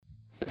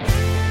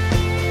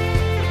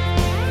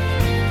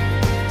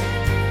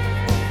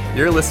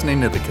You're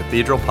listening to the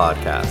Cathedral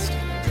Podcast.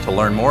 To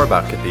learn more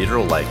about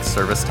Cathedral, like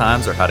service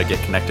times or how to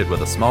get connected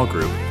with a small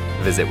group,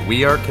 visit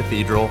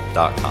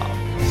wearecathedral.com.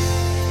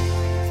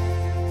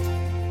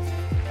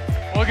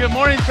 Well, good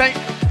morning.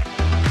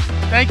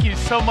 Thank you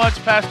so much,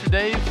 Pastor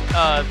Dave.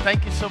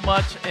 Thank you so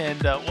much.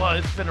 And, well,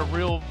 it's been a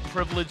real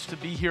privilege to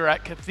be here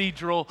at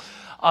Cathedral.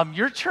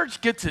 Your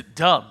church gets it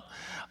done.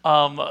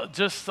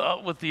 Just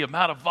with the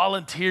amount of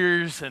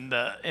volunteers and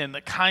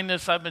the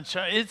kindness I've been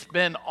showing. It's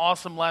been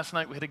awesome. Last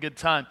night we had a good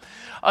time.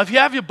 If you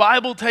have your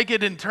Bible, take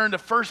it and turn to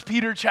 1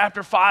 Peter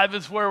chapter 5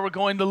 is where we're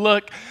going to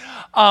look.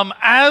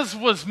 As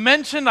was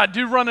mentioned, I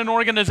do run an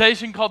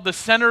organization called the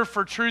Center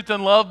for Truth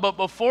and Love, but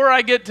before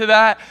I get to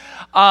that,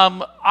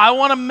 I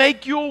want to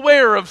make you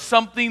aware of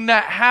something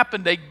that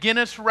happened, a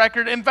Guinness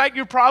record. In fact,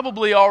 you're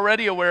probably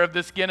already aware of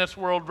this Guinness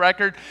World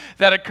Record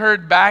that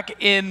occurred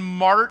back in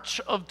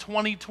March of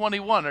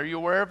 2021. Are you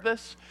aware of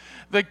this?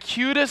 The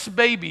cutest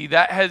baby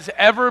that has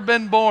ever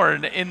been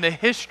born in the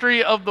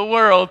history of the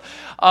world.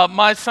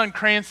 My son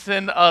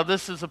Cranston,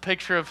 this is a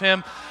picture of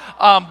him.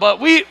 But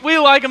we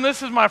like him.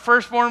 This is my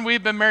firstborn.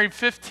 We've been married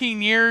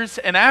 15 years.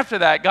 And after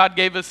that, God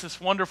gave us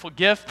this wonderful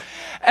gift.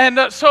 And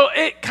so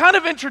it kind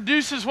of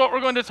introduces what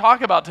we're going to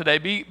talk about today,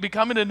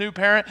 becoming a new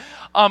parent.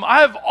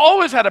 I have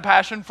always had a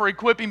passion for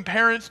equipping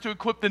parents to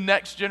equip the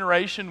next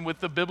generation with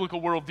the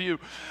biblical worldview.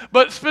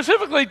 But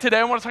specifically today,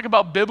 I want to talk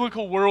about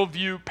biblical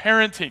worldview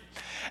parenting.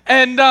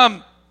 And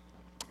I've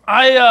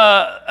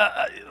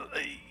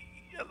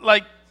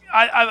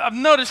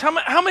noticed,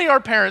 how many are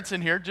parents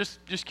in here?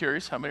 Just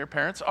curious, how many are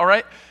parents? All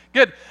right,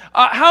 good.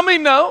 How many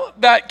know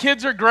that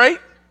kids are great?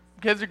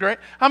 Kids are great.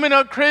 How many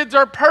know kids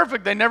are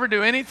perfect? They never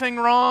do anything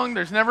wrong.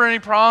 There's never any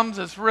problems.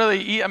 It's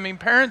really,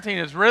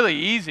 parenting is really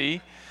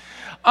easy.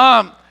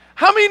 How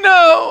many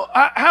know,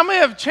 how many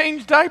have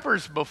changed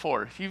diapers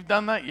before? If you've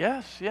done that,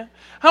 yes, yeah.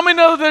 How many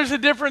know there's a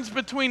difference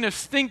between a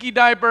stinky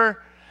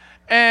diaper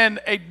and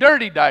a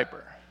dirty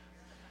diaper?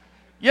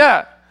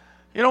 Yeah.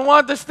 You don't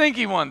want the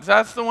stinky ones.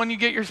 That's the one you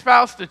get your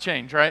spouse to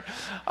change, right?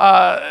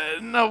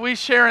 No, we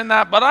share in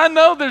that. But I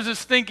know there's a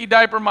stinky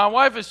diaper my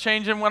wife is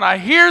changing when I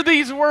hear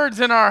these words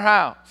in our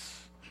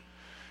house.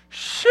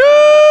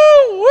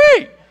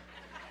 Shoo-wee!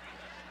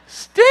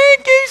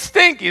 Stinky,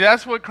 stinky.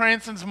 That's what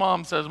Cranston's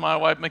mom says, my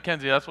wife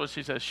Mackenzie. That's what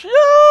she says.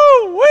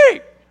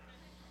 Shoo-wee!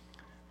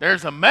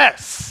 There's a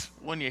mess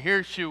when you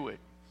hear shoo-wee.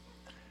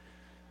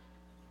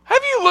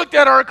 Have you looked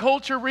at our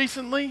culture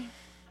recently?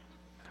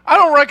 I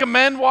don't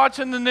recommend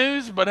watching the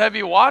news, but have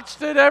you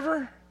watched it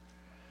ever?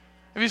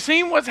 Have you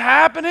seen what's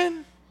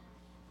happening?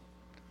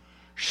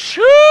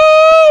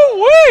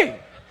 Shoo-wee!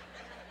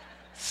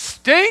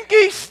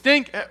 Stinky,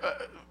 stink.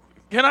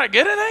 Can I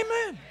get an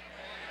amen?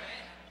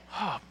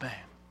 Oh, man.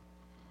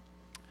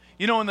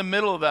 You know, in the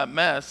middle of that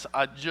mess,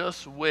 I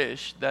just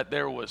wish that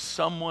there was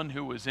someone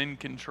who was in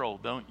control,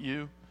 don't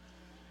you?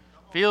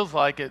 Feels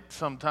like it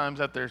sometimes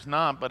that there's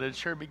not, but it'd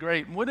sure be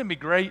great. Wouldn't it be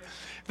great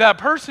if that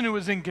person who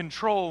was in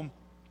control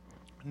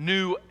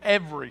knew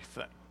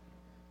everything?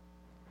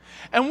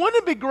 And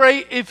wouldn't it be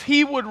great if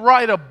he would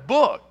write a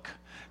book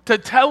to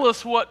tell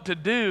us what to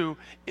do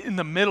in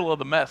the middle of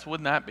the mess?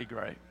 Wouldn't that be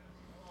great?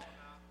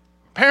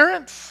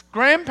 Parents,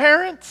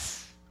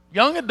 grandparents,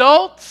 young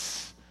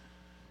adults,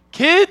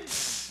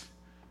 kids,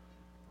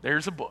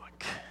 there's a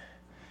book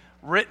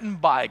written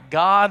by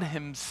God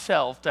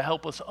himself to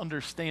help us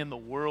understand the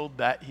world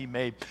that he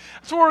made.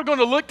 That's where we're going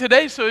to look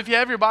today. So if you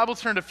have your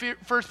Bibles, turn to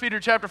 1 Peter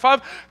chapter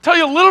 5. Tell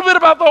you a little bit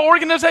about the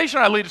organization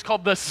I lead. It's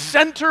called the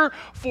Center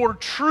for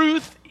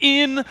Truth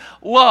in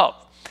Love.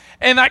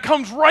 And that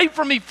comes right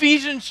from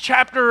Ephesians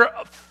chapter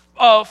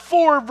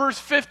 4, verse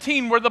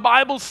 15, where the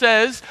Bible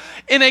says,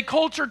 in a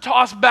culture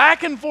tossed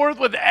back and forth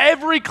with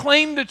every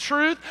claim to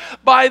truth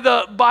by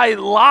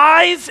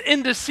lies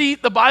and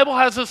deceit, the Bible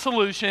has a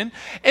solution,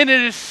 and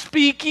it is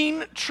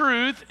speaking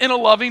truth in a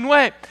loving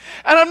way.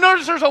 And I've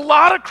noticed there's a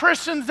lot of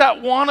Christians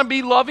that want to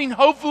be loving.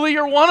 Hopefully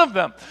you're one of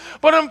them.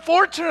 But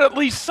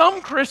unfortunately, some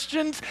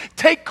Christians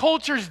take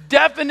culture's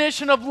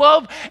definition of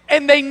love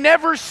and they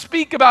never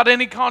speak about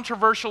any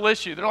controversial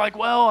issue. They're like,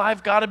 well,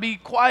 I've got to be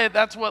quiet.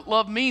 That's what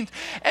love means.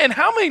 And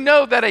how many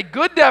know that a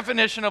good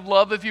definition of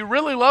love, if you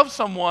really love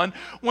someone,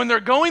 when they're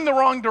going the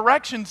wrong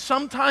direction,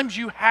 sometimes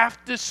you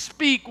have to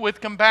speak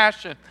with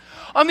compassion.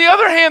 On the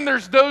other hand,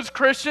 there's those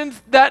Christians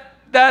that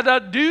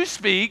do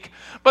speak,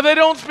 but they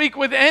don't speak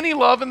with any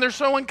love, and they're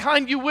so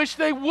unkind you wish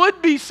they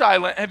would be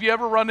silent. Have you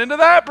ever run into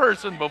that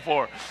person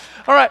before?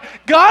 All right,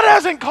 God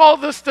hasn't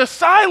called us to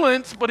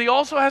silence, but he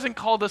also hasn't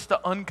called us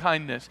to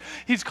unkindness.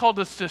 He's called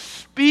us to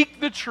speak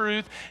the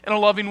truth in a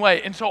loving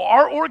way. And so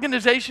our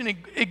organization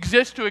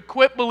exists to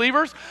equip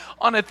believers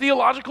on a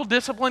theological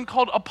discipline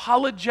called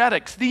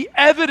apologetics, the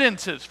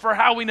evidences for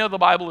how we know the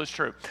Bible is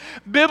true.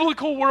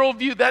 Biblical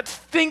worldview, that's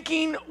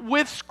thinking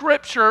with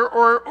Scripture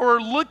or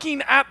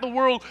looking at the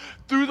world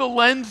through the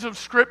lens of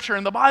Scripture.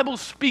 And the Bible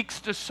speaks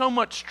to so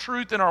much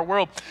truth in our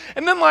world.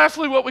 And then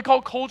lastly, what we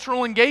call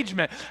cultural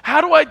engagement.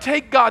 How do I take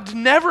take God's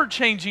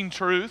never-changing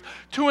truth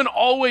to an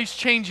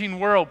always-changing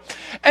world.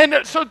 And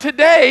so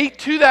today,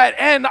 to that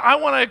end, I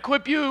want to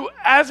equip you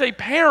as a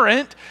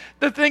parent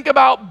to think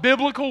about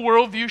biblical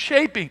worldview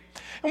shaping.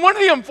 And one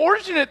of the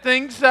unfortunate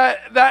things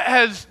that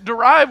has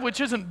derived,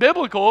 which isn't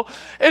biblical,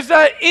 is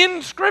that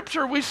in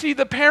Scripture we see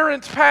the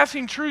parents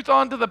passing truth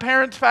on to the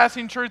parents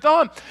passing truth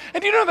on.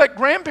 And you know that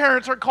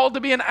grandparents are called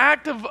to be an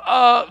active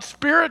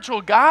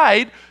spiritual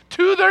guide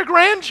to their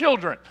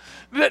grandchildren.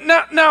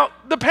 Now,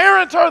 the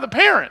parents are the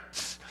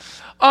parents.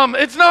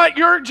 It's not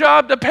your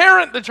job to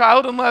parent the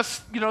child unless,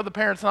 the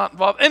parent's not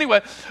involved.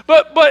 Anyway,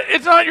 but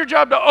it's not your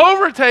job to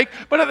overtake,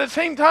 but at the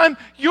same time,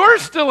 you're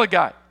still a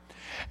guide.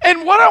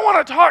 And what I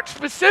want to talk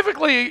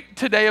specifically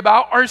today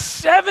about are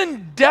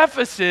 7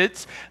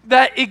 deficits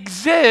that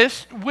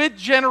exist with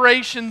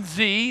Generation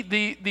Z,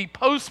 the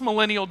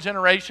post-millennial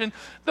generation,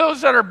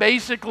 those that are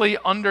basically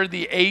under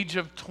the age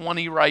of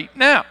 20 right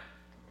now.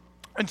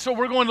 And so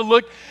we're going to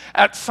look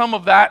at some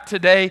of that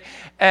today,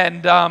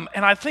 and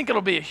I think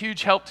it'll be a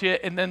huge help to you,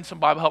 and then some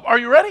Bible help. Are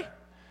you ready?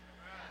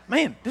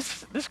 Man,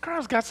 this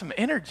crowd's got some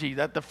energy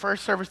that the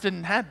first service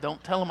didn't have.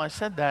 Don't tell them I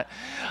said that.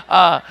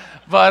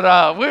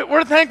 But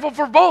we're thankful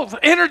for both.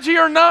 Energy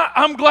or not,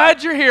 I'm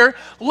glad you're here.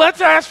 Let's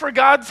ask for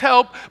God's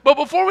help. But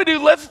before we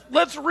do,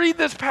 let's read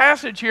this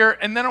passage here,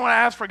 and then I want to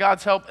ask for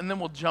God's help, and then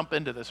we'll jump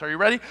into this. Are you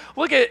ready?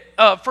 Look at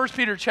 1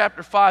 Peter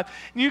chapter 5,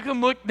 and you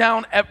can look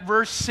down at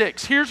verse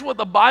 6. Here's what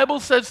the Bible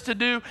says to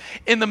do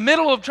in the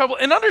middle of trouble.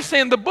 And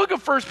understand, the book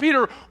of 1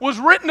 Peter was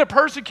written to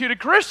persecuted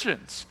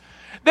Christians.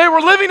 They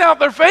were living out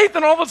their faith,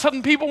 and all of a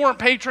sudden people weren't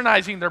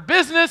patronizing their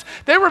business.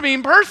 They were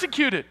being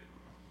persecuted.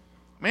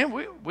 Man,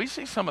 we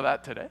see some of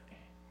that today.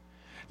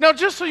 Now,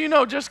 just so you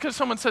know, just because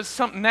someone says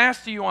something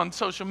nasty to you on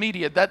social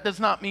media, that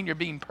does not mean you're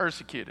being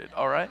persecuted,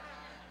 all right?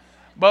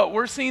 But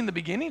we're seeing the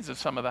beginnings of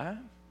some of that.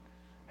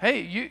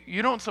 Hey,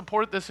 you don't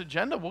support this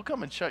agenda, we'll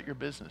come and shut your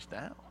business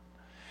down.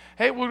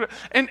 Hey,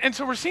 and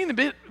so we're seeing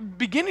the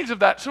beginnings of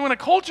that. So in a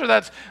culture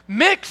that's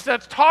mixed,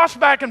 that's tossed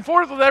back and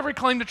forth with every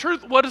claim to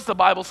truth, what does the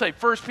Bible say?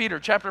 1 Peter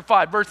chapter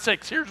 5, verse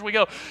 6. Here's we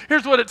go.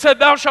 Here's what it said.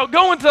 Thou shalt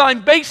go into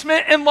thine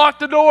basement and lock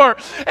the door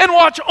and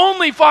watch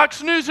only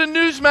Fox News and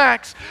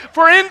Newsmax.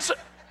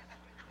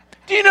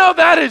 Do you know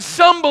that is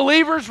some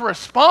believers'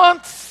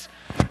 response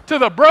to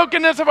the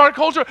brokenness of our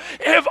culture?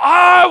 If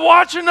I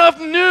watch enough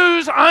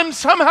news, I'm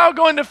somehow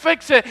going to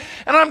fix it.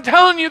 And I'm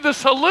telling you, the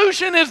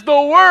solution is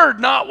the Word,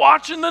 not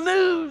watching the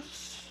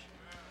news.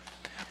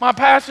 My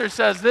pastor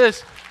says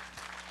this.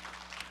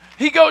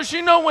 He goes,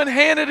 when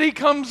Hannity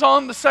comes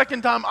on the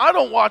second time, I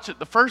don't watch it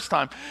the first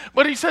time,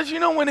 but he says,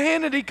 when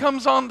Hannity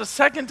comes on the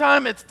second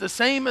time, it's the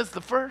same as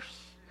the first.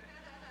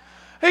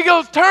 He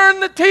goes, turn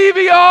the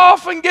TV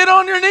off and get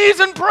on your knees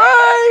and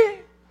pray.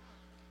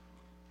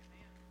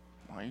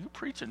 You're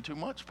preaching too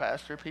much,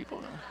 Pastor.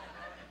 People,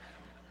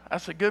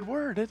 that's a good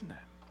word, isn't it?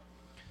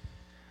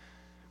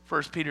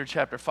 1 Peter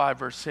chapter 5,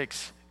 verse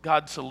 6,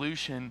 God's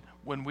solution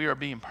when we are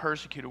being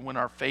persecuted, when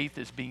our faith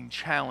is being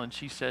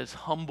challenged, he says,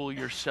 humble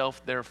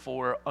yourself,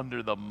 therefore,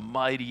 under the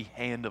mighty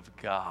hand of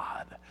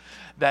God,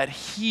 that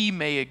he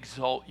may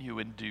exalt you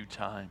in due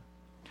time.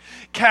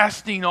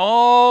 Casting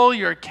all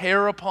your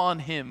care upon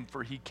him,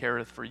 for he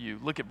careth for you.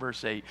 Look at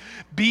verse 8.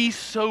 Be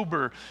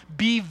sober,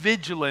 be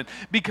vigilant,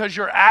 because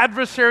your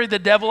adversary, the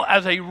devil,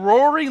 as a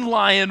roaring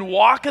lion,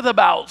 walketh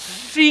about,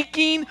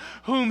 seeking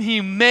whom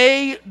he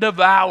may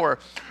devour.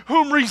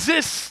 Whom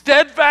resist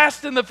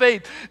steadfast in the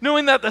faith,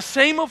 knowing that the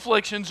same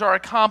afflictions are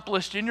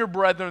accomplished in your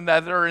brethren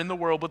that are in the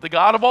world. But the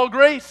God of all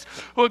grace,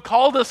 who had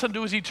called us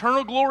unto his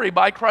eternal glory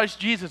by Christ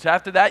Jesus,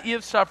 after that ye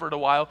have suffered a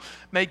while,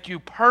 make you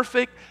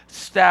perfect,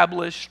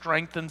 establish,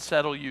 strengthen,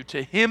 settle you.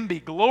 To him be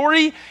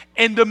glory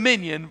and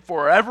dominion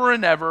forever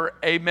and ever.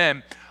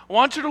 Amen. I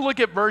want you to look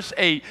at verse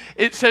 8.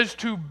 It says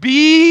to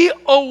be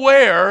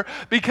aware,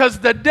 because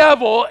the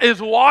devil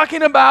is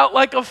walking about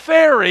like a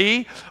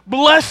fairy,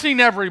 blessing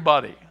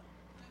everybody.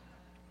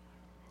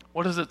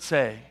 What does it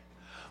say?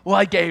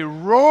 Like a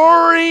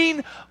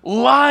roaring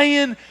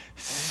lion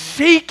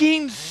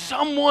seeking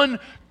someone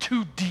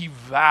to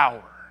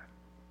devour.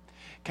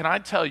 Can I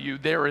tell you,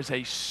 there is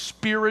a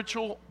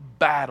spiritual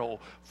battle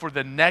for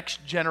the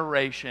next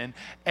generation,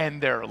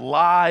 and their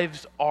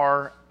lives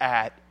are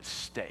at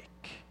stake.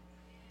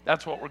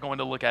 That's what we're going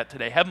to look at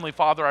today. Heavenly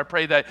Father, I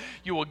pray that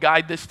you will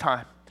guide this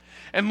time.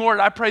 And Lord,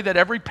 I pray that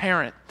every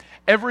parent,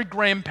 every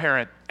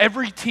grandparent,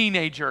 every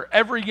teenager,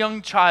 every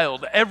young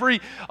child,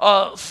 every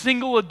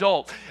single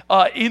adult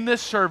in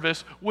this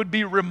service would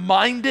be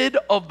reminded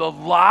of the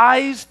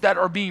lies that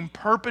are being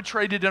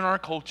perpetrated in our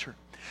culture,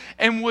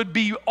 and would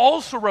be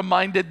also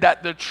reminded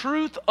that the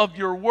truth of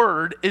your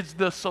word is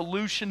the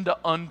solution to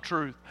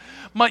untruth.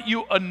 Might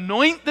you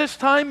anoint this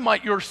time,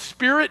 might your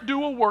Spirit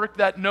do a work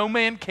that no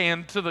man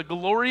can, to the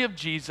glory of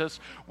Jesus.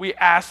 We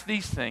ask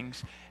these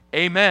things.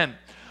 Amen.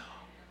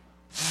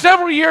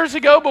 Several years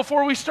ago,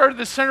 before we started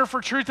the Center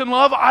for Truth and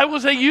Love, I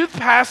was a youth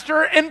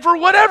pastor, and for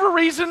whatever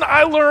reason,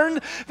 I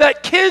learned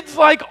that kids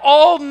like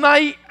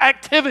all-night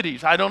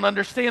activities. I don't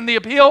understand the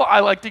appeal. I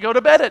like to go to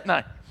bed at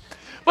night.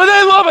 But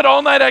they love it,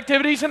 all-night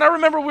activities. And I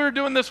remember we were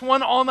doing this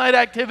one all-night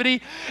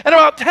activity. And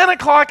about 10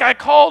 o'clock, I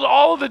called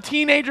all of the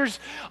teenagers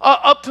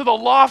up to the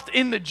loft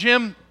in the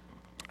gym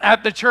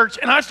at the church,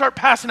 and I start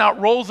passing out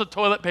rolls of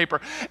toilet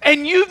paper.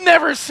 And you've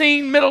never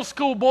seen middle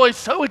school boys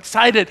so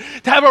excited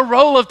to have a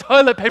roll of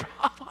toilet paper.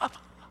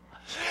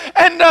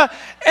 And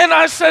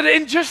I said,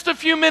 in just a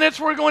few minutes,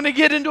 we're going to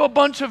get into a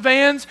bunch of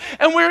vans,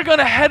 and we're going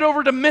to head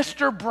over to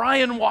Mr.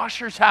 Brian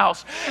Washer's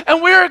house.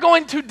 And we're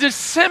going to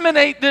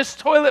disseminate this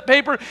toilet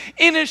paper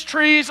in his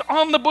trees,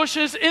 on the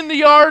bushes, in the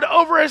yard,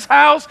 over his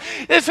house.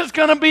 This is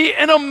going to be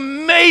an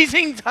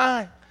amazing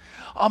time.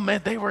 Oh,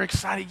 man, they were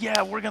excited.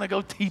 Yeah, we're going to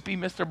go teepee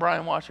Mr.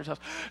 Brian Washer's house.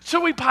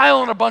 So we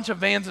pile in a bunch of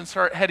vans and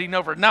start heading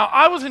over. Now,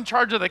 I was in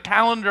charge of the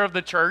calendar of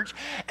the church,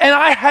 and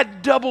I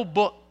had double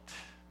booked.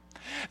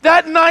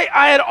 That night,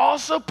 I had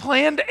also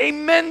planned a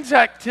men's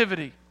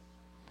activity.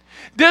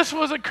 This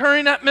was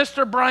occurring at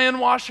Mr. Brian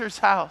Washer's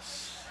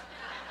house.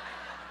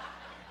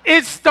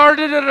 It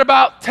started at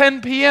about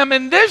 10 p.m.,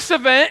 and this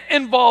event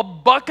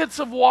involved buckets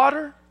of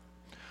water,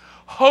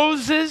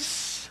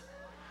 hoses,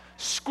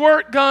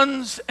 squirt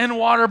guns, and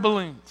water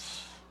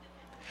balloons.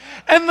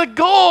 And the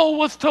goal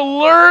was to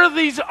lure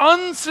these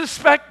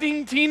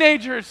unsuspecting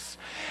teenagers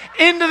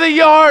into the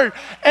yard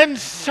and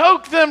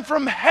soak them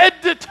from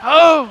head to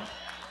toe.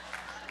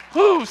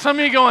 Whew, some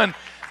of you going,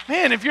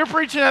 man, if you're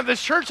preaching at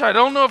this church, I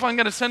don't know if I'm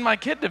going to send my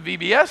kid to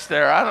VBS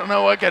there. I don't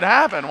know what could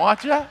happen.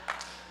 Watch out.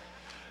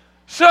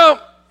 So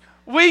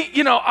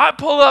I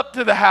pull up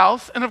to the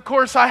house, and of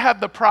course I have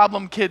the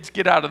problem kids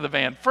get out of the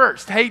van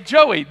first. Hey,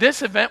 Joey,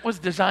 this event was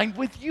designed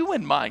with you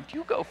in mind.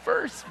 You go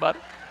first, buddy.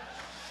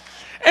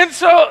 And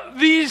so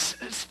these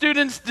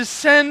students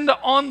descend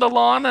on the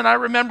lawn, and I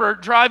remember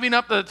driving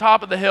up to the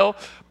top of the hill,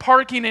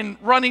 parking and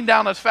running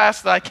down as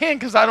fast as I can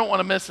because I don't want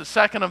to miss a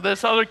second of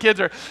this. Other kids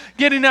are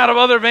getting out of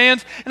other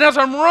vans. And as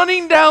I'm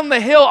running down the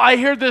hill, I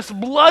hear this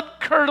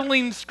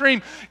blood-curdling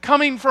scream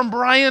coming from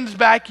Brian's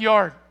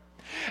backyard.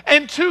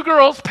 And two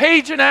girls,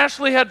 Paige and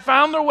Ashley, had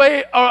found their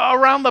way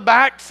around the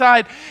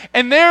backside,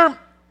 and there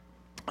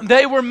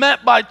they were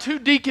met by two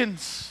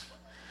deacons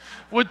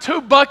with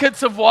 2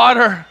 buckets of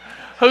water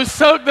who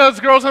soaked those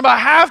girls. And about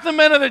half the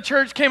men of the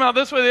church came out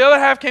this way, the other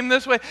half came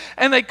this way,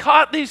 and they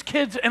caught these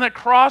kids in a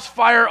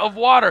crossfire of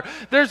water.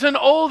 There's an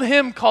old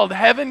hymn called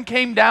Heaven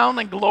Came Down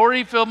and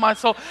Glory Filled My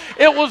Soul.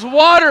 It was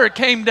water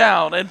came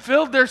down and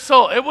filled their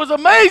soul. It was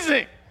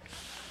amazing.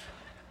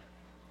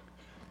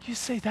 You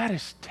say, that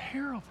is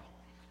terrible.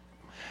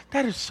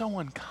 That is so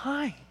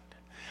unkind.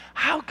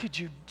 How could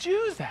you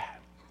do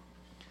that?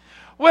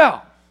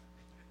 Well,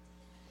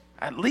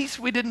 at least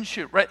we didn't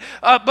shoot, right?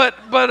 But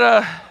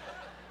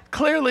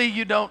clearly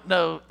you don't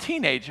know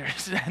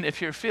teenagers, and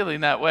if you're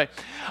feeling that way.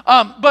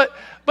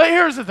 But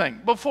here's the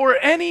thing. Before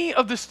any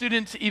of the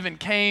students even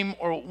came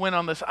or went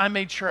on this, I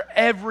made sure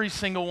every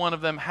single one of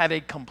them had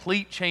a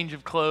complete change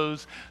of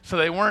clothes so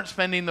they weren't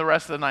spending the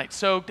rest of the night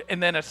soaked.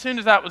 And then as soon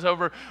as that was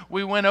over,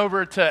 we went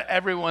over to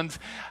everyone's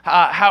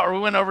we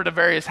went over to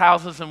various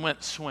houses and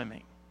went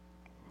swimming.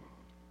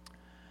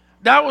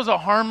 That was a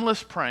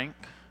harmless prank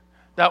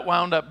that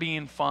wound up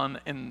being fun,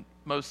 and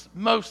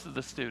most of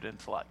the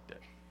students liked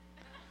it.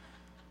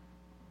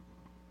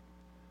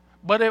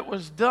 But it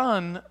was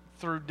done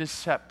through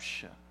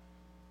deception.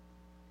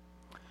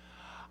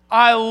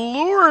 I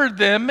lured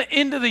them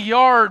into the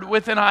yard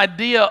with an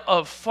idea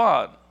of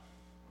fun,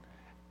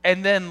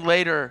 and then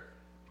later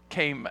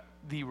came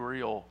the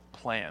real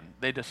plan.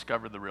 They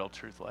discovered the real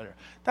truth later.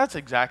 That's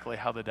exactly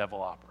how the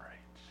devil operates.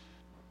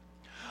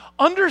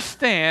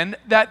 Understand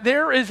that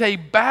there is a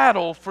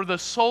battle for the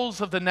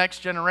souls of the next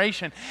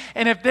generation.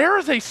 And if there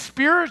is a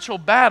spiritual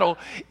battle,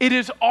 it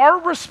is our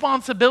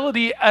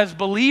responsibility as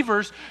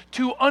believers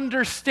to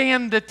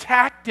understand the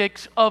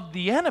tactics of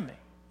the enemy.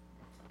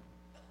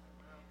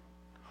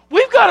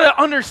 We've got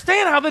to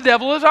understand how the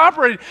devil is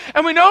operating.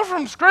 And we know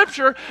from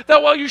Scripture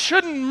that while you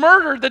shouldn't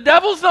murder, the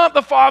devil's not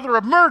the father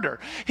of murder.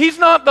 He's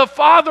not the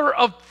father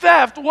of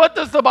theft. What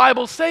does the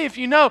Bible say if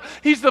you know?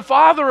 He's the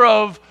father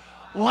of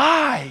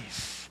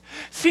lies.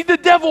 See, the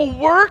devil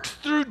works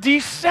through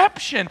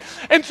deception.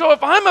 And so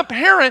if I'm a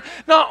parent,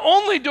 not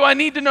only do I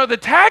need to know the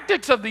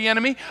tactics of the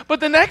enemy, but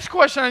the next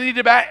question I need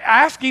to be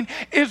asking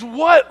is,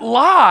 what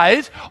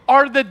lies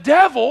are the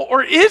devil,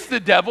 or is the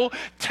devil,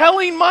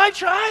 telling my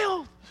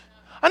child?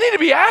 I need to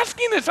be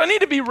asking this. I need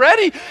to be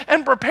ready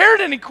and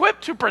prepared and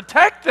equipped to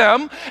protect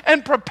them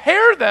and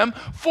prepare them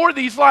for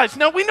these lies.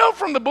 Now, we know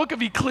from the book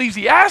of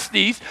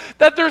Ecclesiastes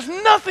that there's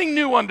nothing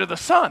new under the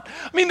sun.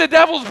 I mean, the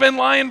devil's been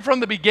lying from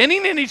the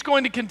beginning, and he's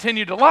going to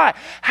continue to lie.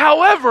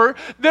 However,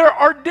 there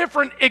are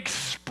different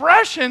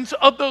expressions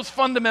of those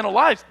fundamental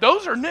lies.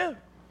 Those are new.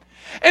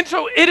 And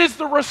so it is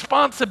the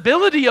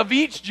responsibility of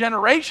each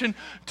generation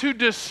to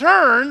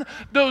discern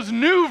those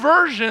new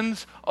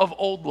versions of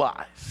old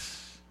lies.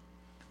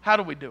 How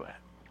do we do it?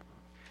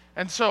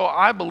 And so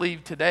I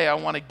believe today I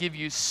want to give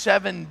you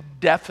 7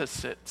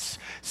 deficits,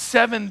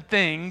 7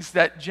 things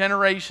that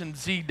Generation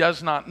Z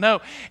does not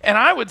know. And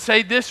I would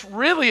say this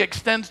really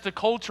extends to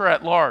culture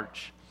at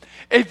large.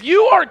 If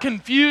you are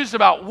confused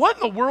about what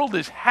in the world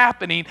is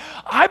happening,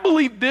 I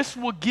believe this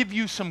will give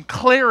you some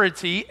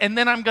clarity, and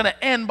then I'm going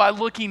to end by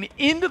looking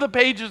into the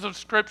pages of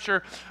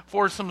Scripture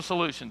for some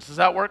solutions. Does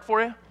that work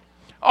for you?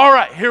 All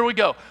right, here we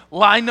go.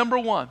 Line number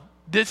one.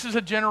 This is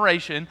a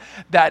generation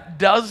that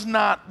does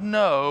not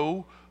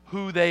know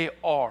who they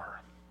are.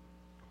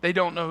 They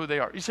don't know who they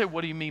are. You say,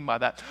 what do you mean by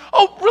that?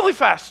 Oh, really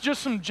fast,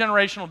 just some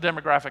generational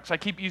demographics. I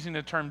keep using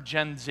the term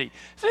Gen Z.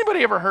 Has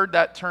anybody ever heard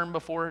that term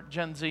before,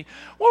 Gen Z?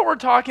 What we're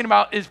talking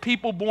about is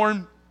people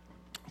born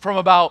from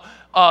about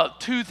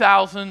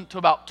 2000 to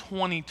about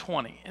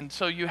 2020. And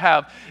so you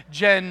have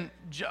Gen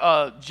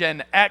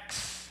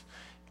X,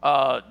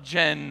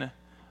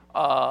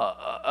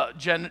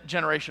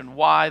 Generation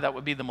Y, that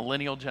would be the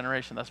millennial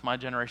generation, that's my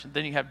generation.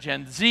 Then you have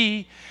Gen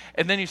Z,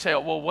 and then you say, oh,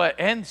 well, what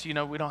ends? We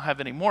don't have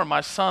any more.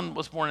 My son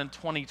was born in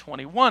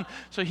 2021,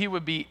 so he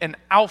would be an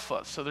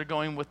alpha. So they're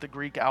going with the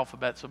Greek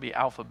alphabet, so it'll be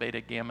alpha, beta,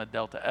 gamma,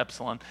 delta,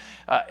 epsilon,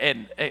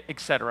 and et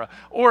cetera.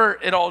 Or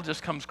it all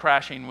just comes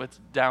crashing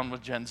down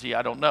with Gen Z,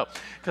 I don't know,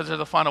 because they're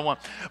the final one.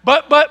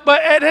 But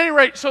at any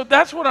rate, so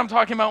that's what I'm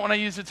talking about when I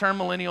use the term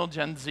millennial,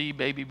 Gen Z,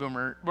 baby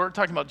boomer. We're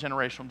talking about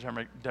generational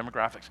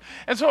demographics.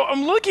 And so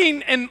I'm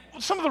looking, and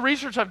some of the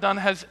research I've done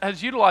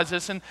has utilized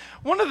this, and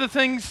one of the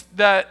things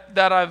that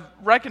I've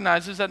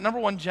recognized is that,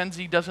 number one, Gen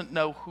Z doesn't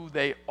know who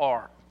they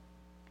are.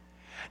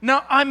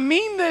 Now, I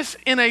mean this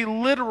in a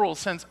literal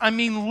sense. I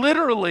mean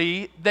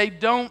literally, they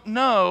don't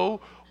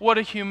know what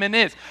a human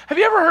is. Have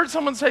you ever heard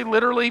someone say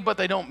literally, but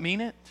they don't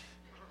mean it?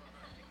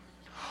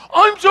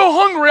 I'm so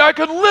hungry, I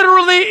could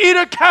literally eat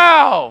a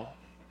cow.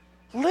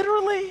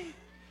 Literally?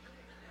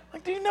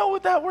 Like, do you know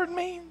what that word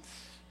means?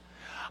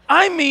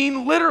 I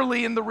mean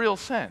literally in the real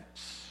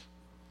sense.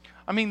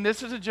 I mean,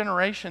 this is a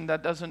generation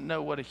that doesn't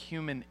know what a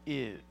human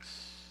is,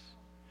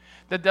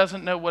 that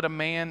doesn't know what a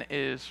man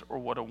is or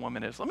what a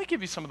woman is. Let me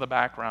give you some of the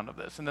background of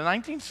this. In the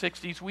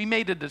 1960s, we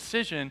made a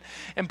decision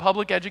in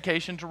public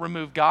education to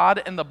remove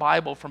God and the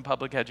Bible from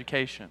public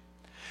education.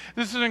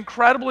 This is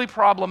incredibly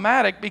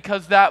problematic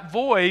because that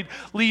void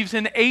leaves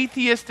an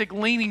atheistic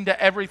leaning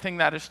to everything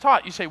that is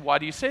taught. You say, why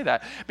do you say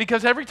that?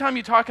 Because every time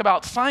you talk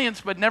about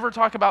science but never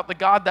talk about the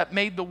God that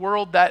made the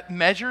world that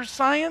measures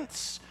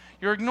science,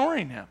 you're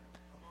ignoring him.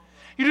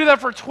 You do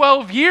that for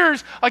 12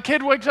 years, a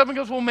kid wakes up and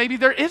goes, well, maybe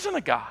there isn't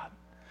a God.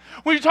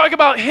 When you talk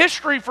about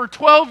history for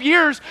 12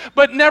 years,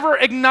 but never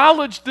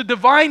acknowledge the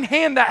divine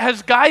hand that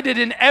has guided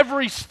in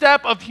every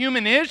step of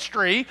human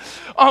history,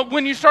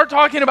 when you start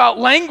talking about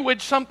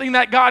language, something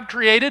that God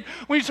created,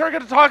 when you start to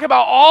talk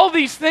about all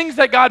these things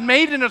that God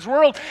made in his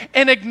world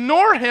and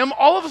ignore him,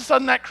 all of a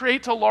sudden that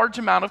creates a large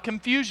amount of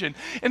confusion.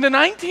 In the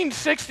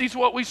 1960s,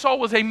 what we saw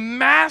was a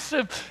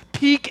massive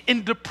peak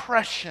in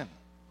depression.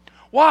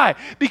 Why?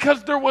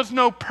 Because there was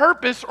no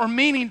purpose or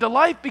meaning to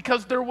life,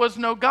 because there was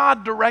no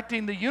God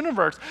directing the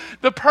universe.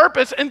 The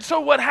purpose, and so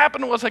what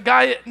happened was a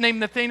guy named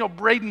Nathaniel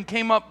Braden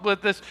came up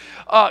with this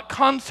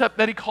concept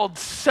that he called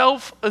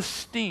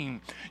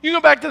self-esteem. You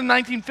go back to the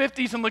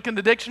 1950s and look in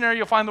the dictionary,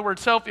 you'll find the word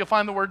self, you'll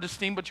find the word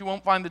esteem, but you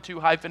won't find the two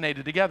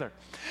hyphenated together.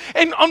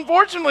 And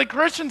unfortunately,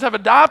 Christians have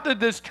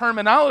adopted this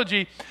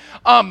terminology,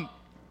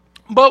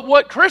 but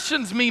what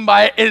Christians mean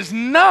by it is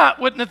not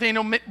what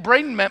Nathaniel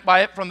Braden meant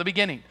by it from the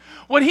beginning.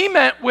 What he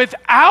meant,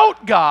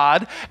 without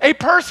God, a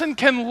person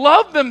can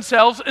love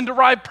themselves and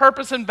derive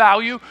purpose and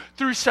value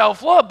through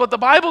self-love. But the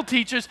Bible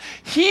teaches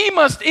he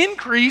must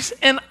increase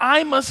and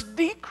I must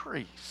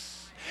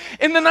decrease.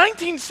 In the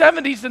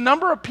 1970s, the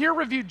number of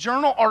peer-reviewed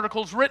journal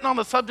articles written on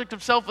the subject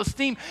of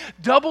self-esteem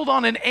doubled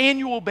on an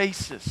annual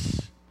basis.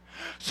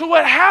 So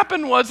what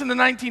happened was in the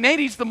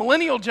 1980s, the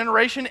millennial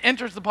generation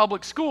enters the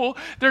public school.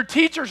 Their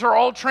teachers are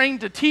all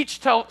trained to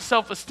teach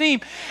self-esteem.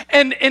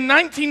 And in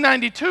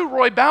 1992,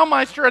 Roy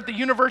Baumeister at the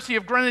University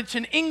of Greenwich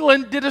in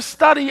England did a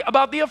study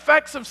about the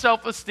effects of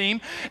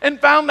self-esteem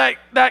and found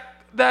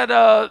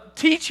that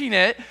teaching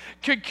it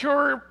could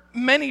cure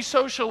many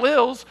social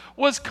ills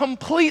was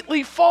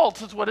completely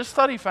false, is what his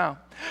study found.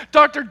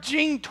 Dr.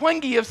 Jean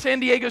Twenge of San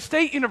Diego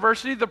State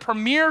University, the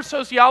premier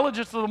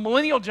sociologist of the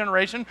millennial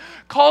generation,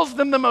 calls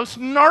them the most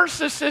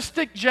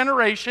narcissistic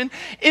generation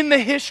in the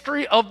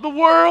history of the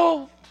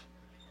world.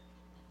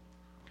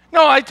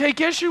 No, I take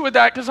issue with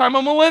that because I'm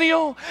a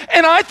millennial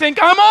and I think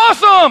I'm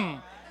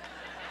awesome.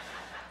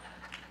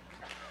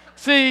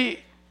 See,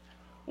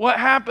 what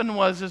happened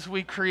was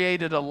we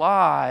created a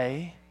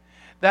lie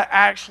that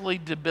actually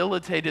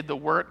debilitated the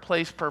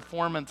workplace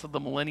performance of the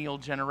millennial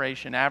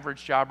generation.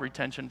 Average job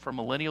retention for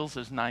millennials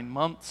is 9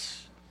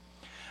 months.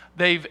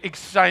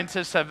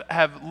 Scientists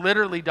have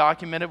literally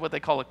documented what they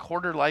call a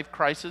quarter-life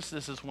crisis.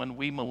 This is when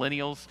we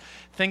millennials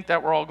think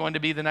that we're all going to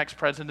be the next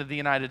president of the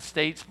United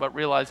States, but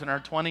realize in our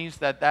 20s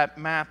that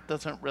math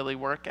doesn't really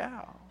work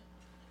out.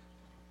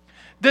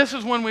 This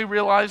is when we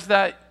realize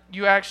that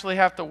you actually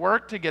have to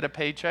work to get a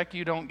paycheck.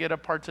 You don't get a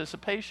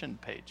participation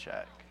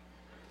paycheck.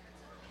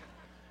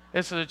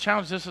 This is a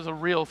challenge. This is a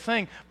real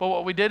thing. But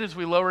what we did is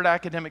we lowered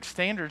academic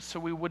standards so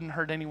we wouldn't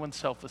hurt anyone's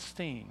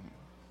self-esteem.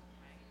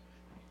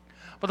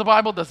 But the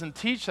Bible doesn't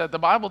teach that. The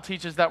Bible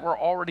teaches that we're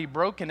already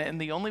broken, and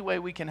the only way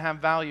we can have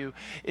value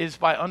is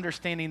by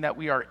understanding that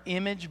we are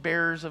image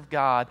bearers of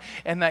God,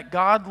 and that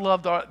God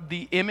loved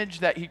the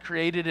image that he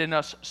created in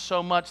us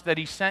so much that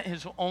he sent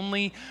his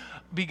only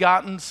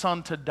begotten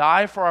Son to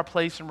die for our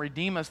place and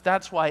redeem us.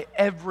 That's why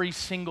every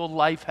single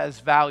life has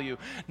value.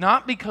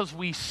 Not because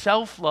we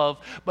self-love,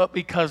 but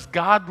because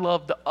God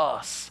loved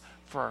us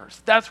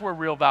first. That's where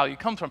real value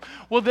comes from.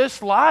 Well,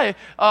 this lie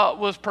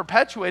was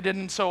perpetuated,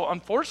 and so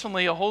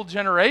unfortunately a whole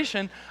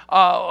generation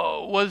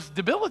was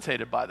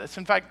debilitated by this.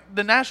 In fact,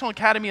 the National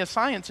Academy of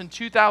Science in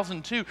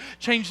 2002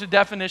 changed the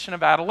definition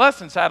of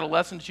adolescence.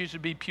 Adolescence used to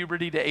be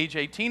puberty to age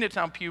 18. It's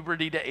now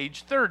puberty to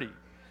age 30.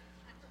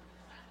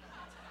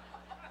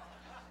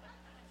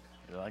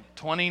 You're like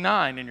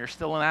 29 and you're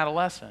still an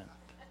adolescent.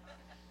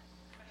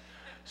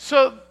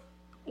 So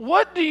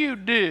what do you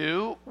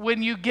do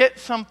when you get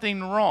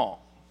something wrong?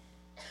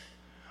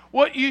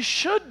 What you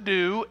should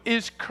do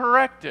is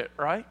correct it,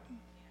 right?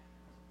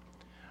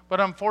 But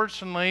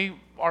unfortunately,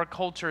 our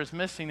culture is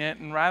missing it,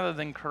 and rather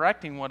than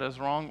correcting what is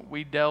wrong,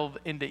 we delve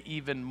into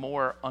even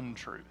more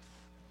untruth.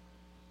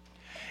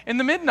 In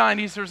the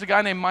mid-90s, there was a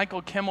guy named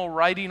Michael Kimmel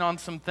writing on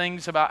some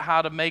things about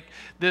how to make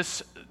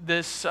this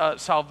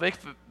salvific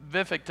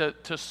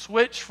to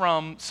switch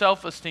from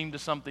self-esteem to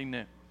something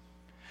new.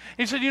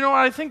 He said, you know what,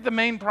 I think the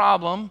main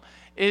problem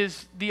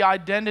is the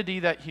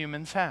identity that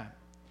humans have.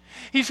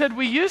 He said,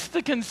 we used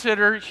to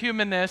consider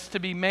humanness to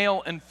be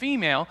male and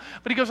female,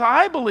 but he goes,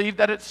 I believe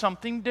that it's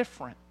something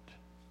different.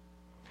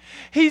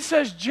 He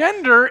says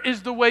gender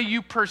is the way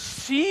you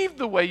perceive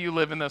the way you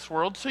live in this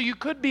world, so you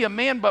could be a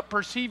man but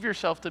perceive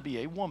yourself to be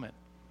a woman.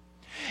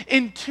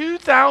 In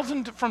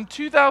 2000, from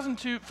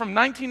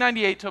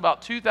 1998 to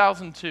about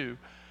 2002,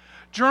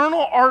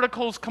 journal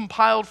articles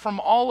compiled from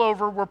all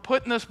over were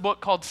put in this book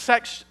called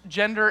Sex,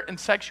 Gender, and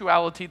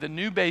Sexuality, The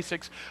New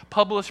Basics,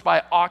 published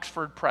by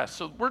Oxford Press.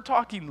 So we're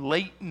talking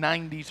late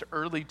 90s,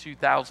 early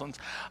 2000s.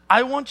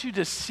 I want you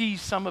to see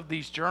some of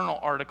these journal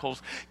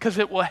articles because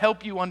it will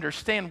help you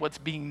understand what's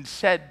being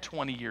said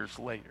 20 years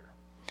later.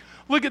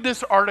 Look at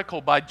this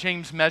article by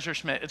James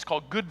Messerschmidt. It's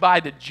called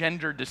Goodbye to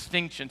Gender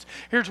Distinctions.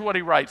 Here's what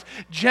he writes.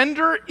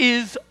 Gender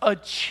is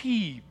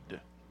achieved.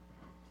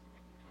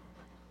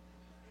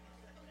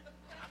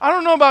 I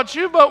don't know about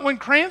you, but when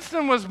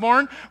Cranston was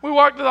born, we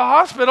walked to the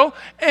hospital,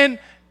 and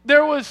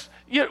there was,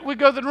 we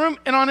go to the room,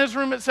 and on his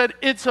room it said,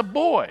 it's a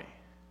boy.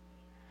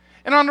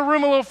 And on the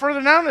room a little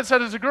further down, it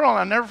said, it's a girl. And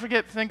I'll never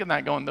forget thinking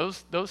that, going,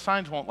 those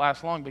signs won't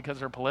last long because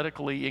they're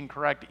politically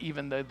incorrect,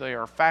 even though they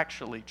are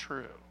factually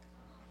true.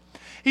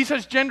 He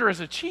says gender is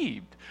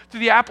achieved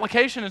through the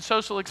application and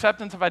social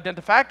acceptance of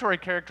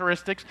identificatory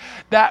characteristics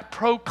that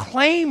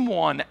proclaim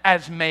one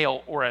as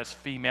male or as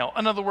female.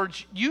 In other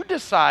words, you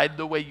decide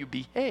the way you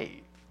behave.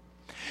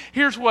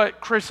 Here's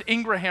what Chris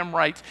Ingraham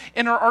writes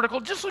in her article.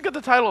 Just look at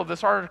the title of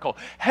this article.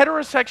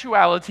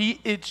 Heterosexuality,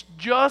 it's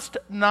just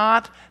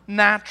not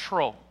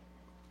natural.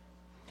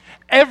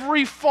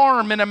 Every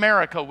farm in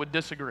America would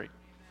disagree.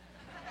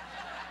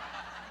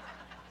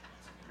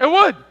 It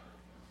would.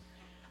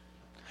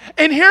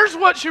 And here's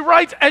what she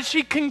writes as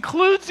she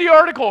concludes the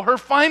article, her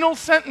final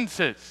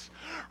sentences.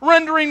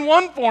 Rendering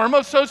one form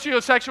of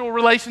sociosexual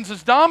relations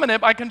as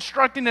dominant by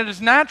constructing it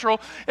as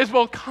natural is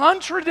both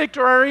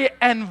contradictory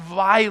and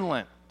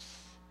violent.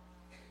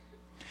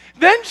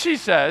 Then she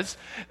says,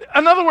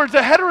 in other words, the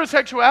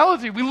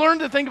heterosexuality we learn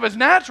to think of as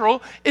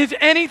natural is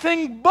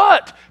anything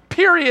but,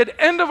 period,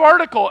 end of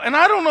article. And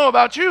I don't know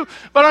about you,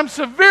 but I'm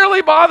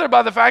severely bothered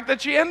by the fact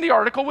that she ended the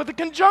article with a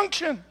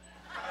conjunction.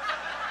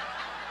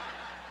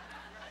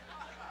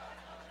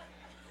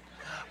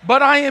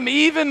 But I am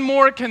even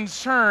more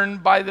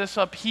concerned by this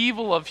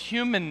upheaval of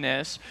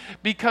humanness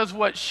because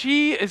what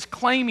she is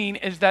claiming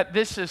is that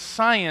this is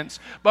science,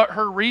 but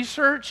her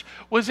research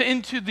was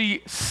into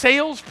the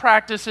sales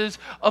practices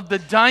of the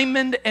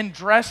diamond and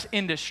dress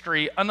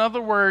industry. In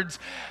other words,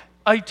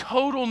 a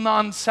total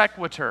non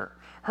sequitur.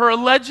 Her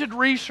alleged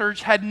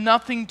research had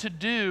nothing to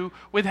do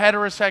with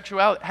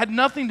heterosexuality, had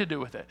nothing to do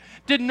with it.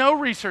 Did no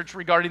research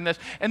regarding this,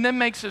 and then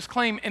makes this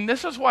claim. And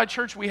this is why,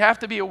 church, we have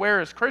to be aware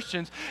as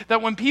Christians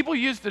that when people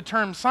use the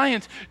term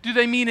science, do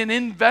they mean an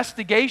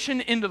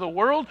investigation into the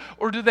world,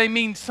 or do they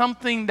mean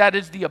something that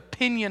is the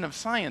opinion of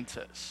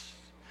scientists?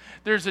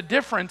 There's a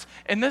difference,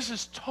 and this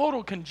is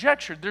total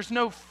conjecture. There's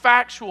no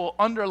factual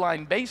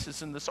underlying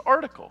basis in this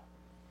article.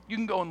 You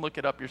can go and look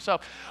it up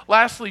yourself.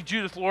 Lastly,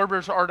 Judith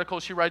Lorber's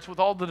article, she writes, with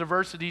all the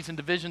diversities and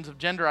divisions of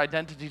gender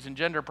identities and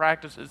gender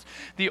practices,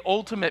 the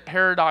ultimate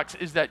paradox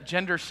is that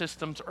gender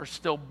systems are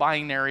still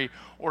binary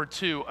or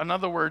two. In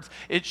other words,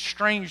 it's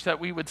strange that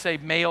we would say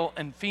male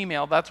and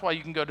female. That's why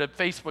you can go to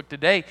Facebook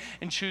today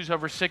and choose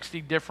over 60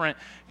 different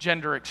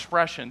gender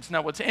expressions.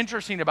 Now, what's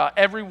interesting about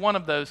every one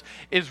of those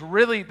is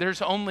really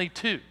there's only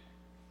two,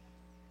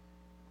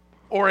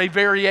 or a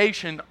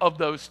variation of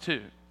those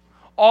two.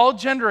 All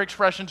gender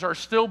expressions are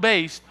still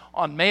based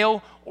on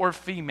male or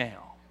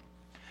female.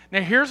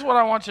 Now, here's what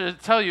I want you to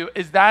tell you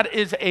is that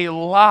is a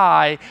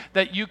lie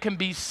that you can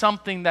be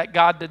something that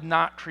God did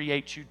not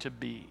create you to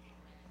be.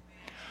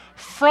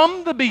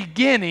 From the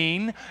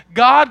beginning,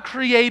 God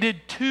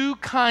created two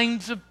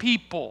kinds of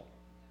people.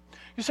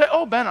 You say,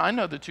 oh, Ben, I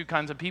know the two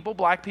kinds of people,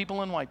 black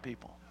people and white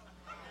people.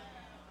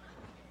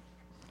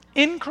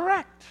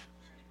 Incorrect.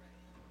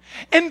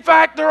 In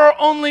fact, there are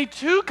only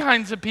two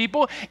kinds of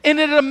people, and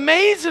it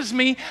amazes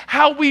me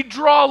how we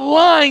draw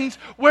lines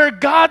where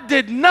God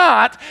did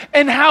not,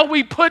 and how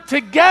we put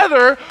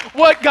together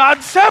what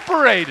God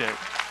separated.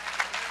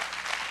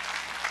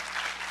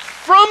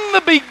 From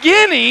the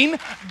beginning,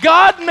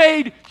 God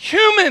made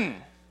human,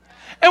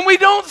 and we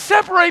don't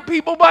separate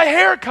people by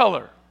hair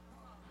color.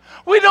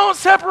 We don't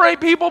separate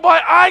people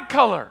by eye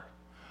color.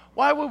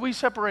 Why would we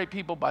separate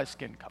people by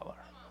skin color?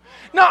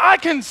 Now, I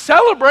can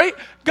celebrate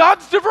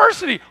God's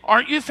diversity.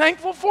 Aren't you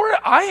thankful for it?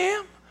 I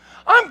am.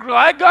 I'm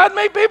glad God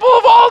made people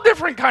of all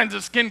different kinds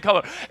of skin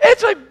color.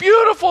 It's a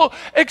beautiful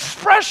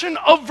expression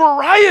of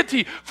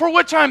variety for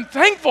which I'm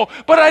thankful,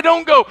 but I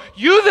don't go,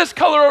 you this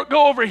color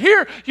go over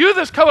here, you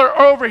this color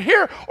are over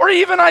here, or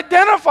even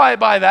identify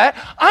by that.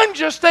 I'm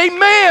just a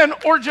man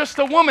or just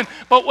a woman.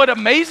 But what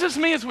amazes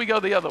me is we go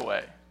the other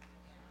way.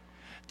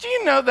 Do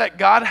you know that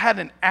God had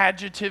an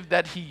adjective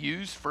that he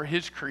used for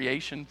his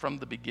creation from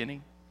the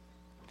beginning?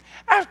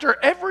 After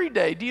every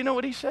day, do you know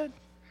what he said?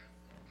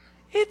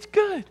 It's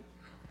good.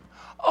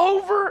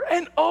 Over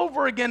and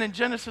over again in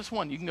Genesis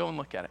 1. You can go and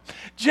look at it.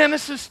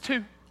 Genesis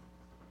 2,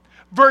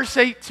 verse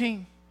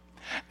 18.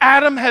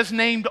 Adam has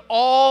named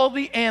all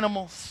the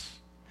animals.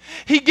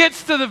 He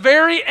gets to the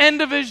very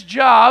end of his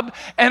job,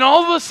 and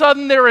all of a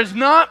sudden there is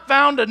not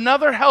found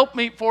another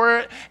helpmeet for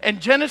it.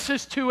 And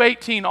Genesis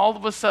 2:18, all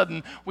of a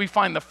sudden we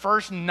find the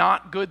first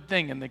not good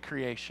thing in the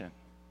creation.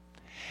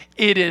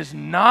 It is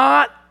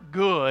not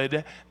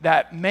good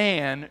that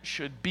man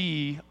should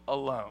be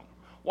alone.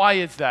 Why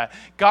is that?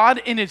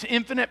 God, in his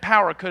infinite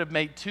power, could have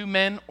made two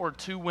men or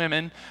two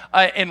women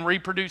and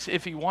reproduce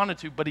if he wanted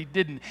to, but he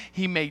didn't.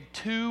 He made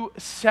two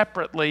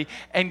separately,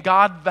 and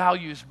God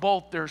values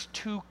both. There's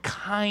two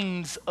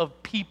kinds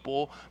of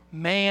people,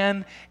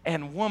 man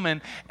and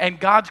woman, and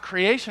God's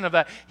creation of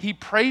that, he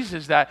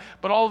praises that.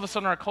 But all of a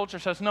sudden our culture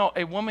says, no,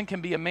 a woman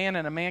can be a man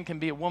and a man can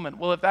be a woman.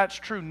 Well, if that's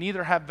true,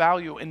 neither have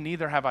value and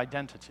neither have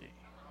identity.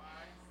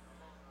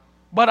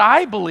 But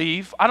I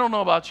believe, I don't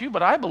know about you,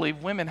 but I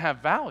believe women have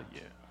value.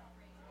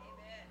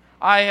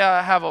 I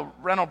have a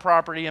rental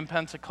property in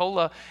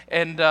Pensacola,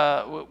 and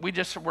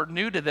we're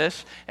new to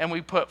this, and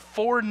we put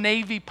 4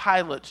 Navy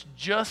pilots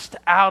just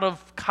out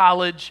of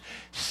college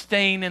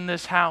staying in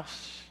this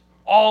house,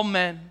 all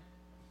men.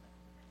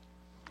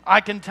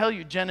 I can tell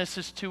you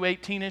Genesis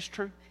 2:18 is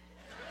true.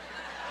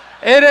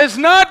 It is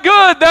not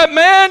good that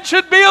man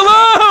should be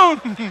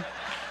alone.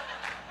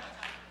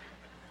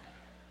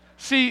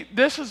 See,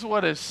 this is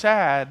what is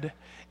sad,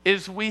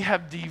 is we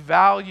have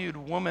devalued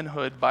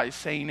womanhood by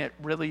saying it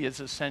really is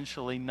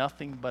essentially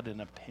nothing but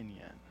an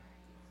opinion.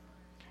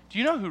 Do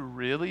you know who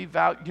really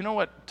you know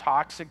what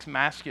toxic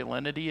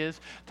masculinity is?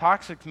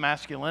 Toxic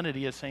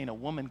masculinity is saying a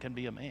woman can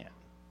be a man.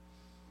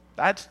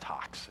 That's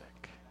toxic.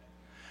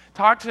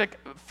 Toxic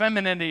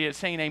femininity is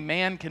saying a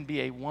man can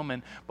be a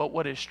woman, but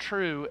what is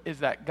true is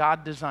that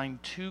God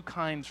designed two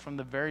kinds from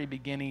the very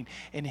beginning,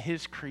 and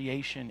his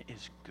creation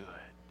is good.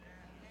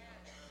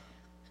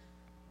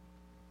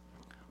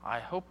 I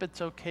hope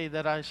it's okay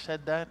that I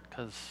said that,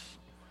 because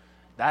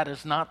that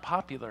is not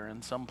popular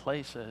in some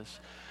places.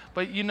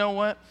 But you know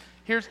what?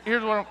 Here's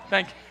what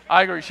thank you.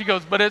 I agree. She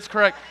goes, but it's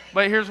correct.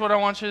 But here's what I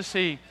want you to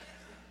see.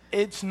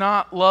 It's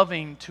not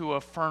loving to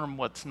affirm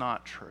what's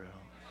not true.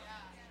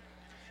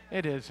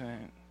 It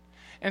isn't.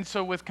 And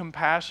so with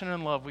compassion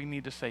and love, we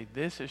need to say,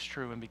 this is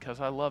true, and because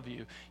I love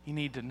you, you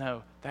need to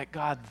know that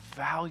God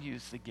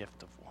values the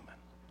gift of woman,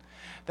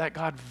 that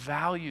God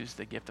values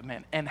the gift of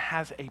man and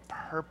has a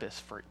purpose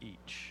for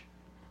each.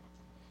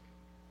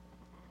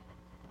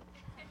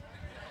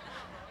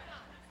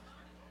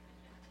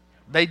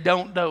 They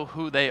don't know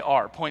who they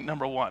are. Point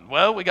number 1.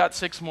 Well, we got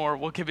 6 more.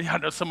 We'll give you, I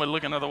know somebody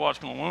looking at the watch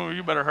going, well,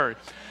 you better hurry.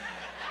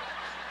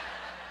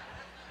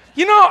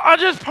 You know, I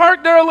just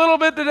parked there a little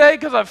bit today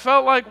because I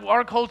felt like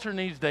our culture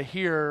needs to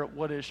hear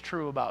what is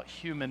true about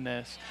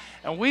humanness.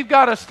 And we've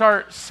got to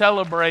start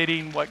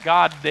celebrating what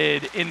God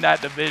did in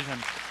that division.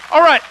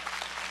 All right.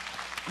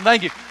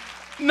 Thank you.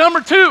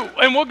 Number 2,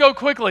 and we'll go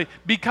quickly,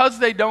 because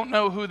they don't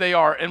know who they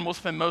are, and we'll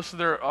spend most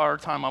of our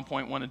time on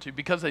point 1 and 2,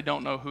 because they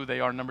don't know who they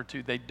are. Number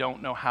 2, they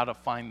don't know how to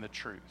find the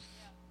truth.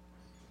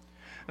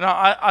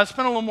 Now, I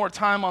spent a little more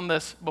time on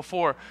this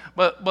before,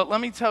 but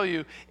let me tell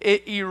you,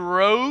 it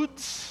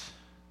erodes.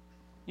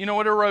 You know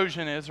what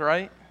erosion is,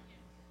 right?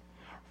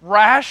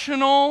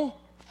 Rational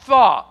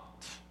thought.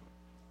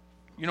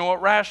 You know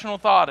what rational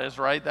thought is,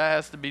 right? That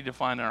has to be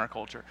defined in our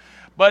culture.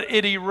 But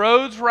it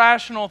erodes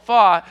rational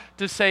thought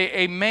to say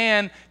a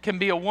man can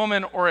be a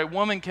woman or a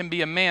woman can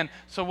be a man.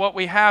 So what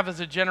we have is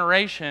a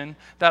generation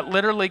that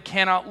literally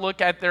cannot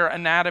look at their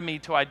anatomy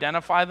to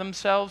identify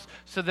themselves.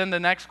 So then the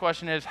next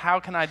question is, how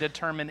can I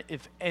determine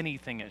if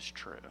anything is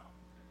true?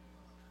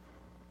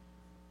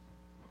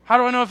 How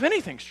do I know if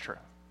anything's true?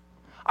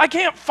 I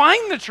can't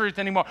find the truth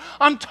anymore.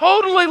 I'm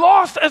totally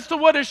lost as to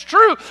what is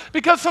true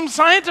because some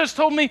scientists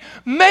told me,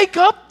 make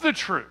up the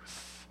truth.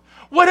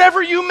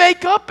 Whatever you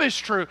make up is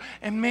true.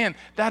 And man,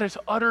 that is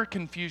utter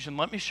confusion.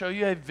 Let me show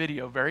you a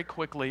video very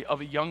quickly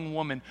of a young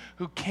woman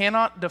who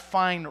cannot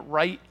define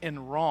right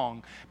and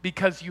wrong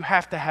because you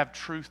have to have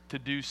truth to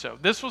do so.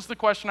 This was the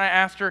question I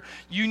asked her,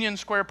 Union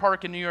Square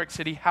Park in New York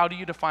City. How do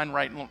you define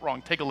right and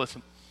wrong? Take a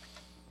listen.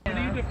 How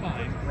do you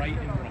define right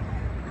and wrong?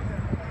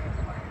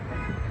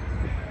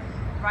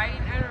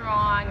 Right and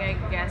wrong, I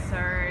guess,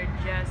 are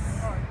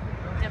just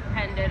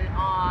dependent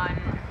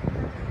on...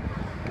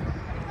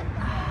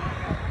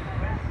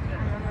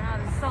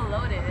 so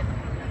loaded.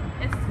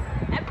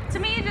 To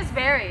me, it just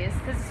varies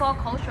because it's all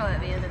cultural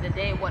at the end of the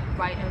day, what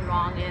right and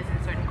wrong is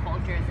in certain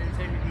cultures and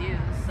certain views.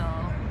 So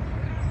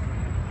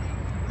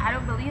I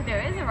don't believe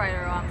there is a right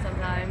or wrong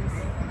sometimes.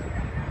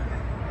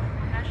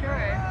 I'm not sure.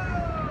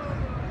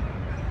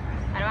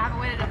 I don't have a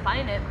way to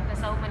define it because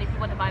so many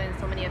people define it in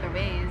so many other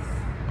ways.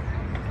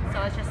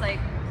 So it's just like,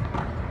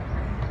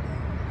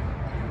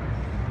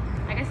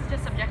 I guess it's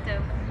just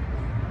subjective.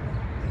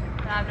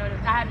 I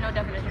have no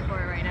definition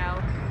for it right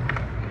now.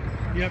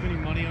 Do you have any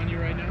money on you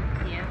right now?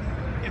 Yeah.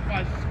 If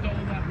I stole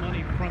that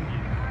money from you,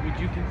 would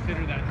you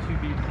consider that to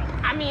be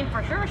wrong? I mean,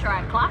 for sure,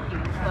 I'd clock you,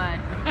 but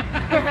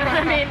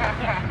I mean,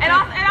 it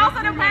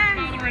also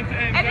depends.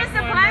 It just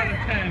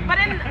depends. But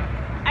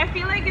I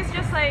feel like it's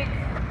just like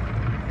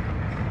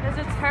there's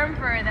a term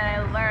for it that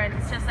I learned.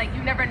 It's just like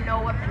you never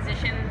know what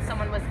position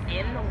someone was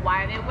in,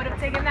 why they would have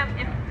taken that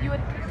if you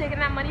had taken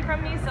that money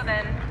from me. So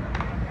then.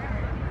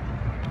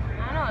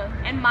 I don't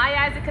know. In my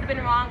eyes, it could have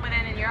been wrong, but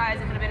then in your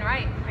eyes, it could have been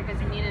right because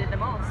you needed it the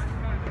most.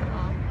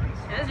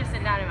 It was just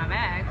sitting down in my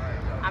bag.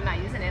 I'm not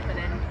using it, but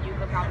then you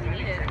could probably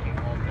need it.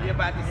 Yeah,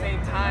 but at the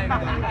same time,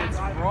 though, it's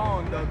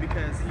wrong though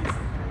because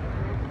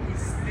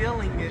he's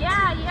stealing it.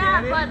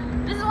 Yeah, but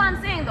this is what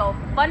I'm saying though.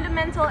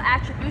 Fundamental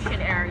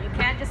attribution error. You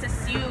can't just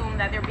assume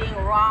that they're being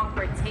wrong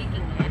for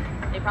taking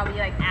it. They probably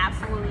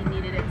absolutely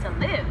needed it to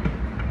live.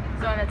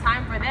 So in the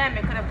time for them,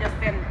 it could have just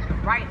been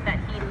right that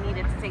he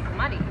needed to take the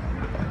money.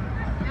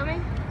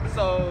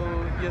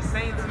 So you're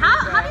saying to me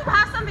how do you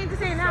have something to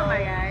say now, my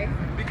guy?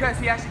 Because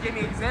he actually gave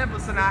me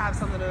examples, so now I have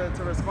something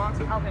to respond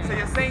to. Okay. So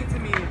you're saying to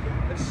me,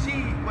 if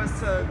she was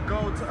to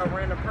go to a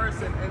random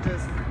person and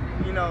just,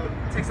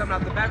 take something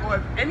out the bag, or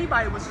if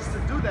anybody was just to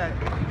do that,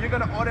 you're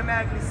gonna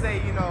automatically say,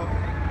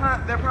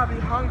 they're probably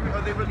hungry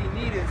or they really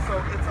need it,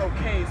 so it's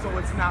okay, so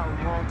it's not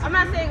wrong to I'm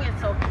not saying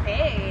it's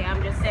okay.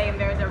 I'm just saying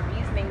there's a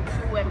reasoning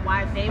to it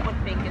why they would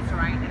think it's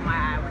right and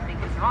why I would think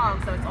it's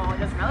wrong. So it's all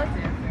just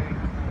relative.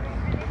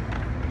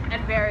 It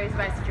varies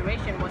by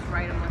situation, what's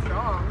right and what's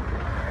wrong.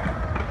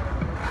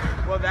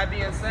 Well, that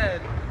being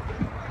said,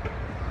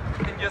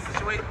 in your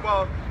situation,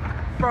 well,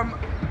 from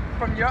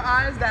your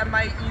eyes, that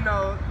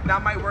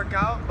might work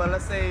out. But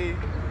let's say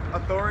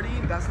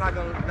authority, that's not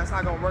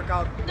gonna work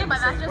out. Yeah, but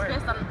that's just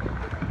based on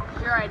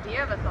your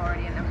idea of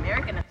authority and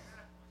American.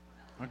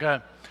 Okay,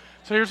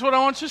 so here's what I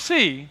want you to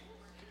see.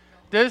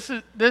 This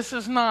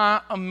is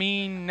not a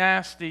mean,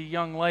 nasty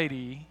young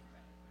lady.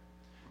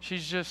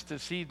 She's just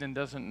deceived and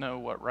doesn't know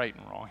what right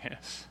and wrong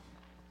is.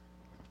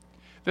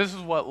 This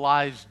is what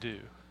lies do.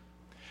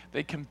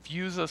 They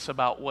confuse us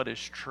about what is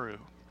true.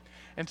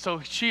 And so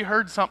she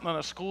heard something in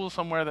a school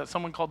somewhere that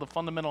someone called the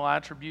fundamental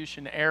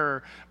attribution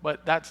error,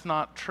 but that's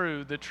not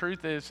true. The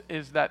truth is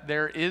that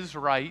there is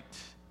right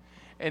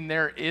and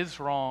there is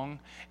wrong,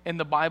 and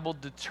the Bible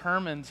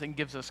determines and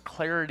gives us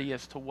clarity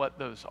as to what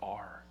those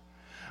are.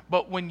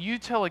 But when you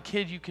tell a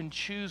kid you can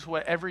choose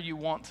whatever you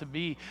want to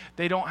be,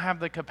 they don't have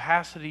the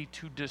capacity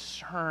to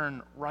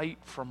discern right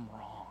from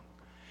wrong.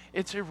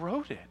 It's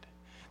eroded.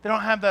 They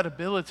don't have that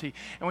ability.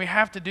 And we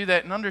have to do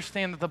that and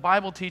understand that the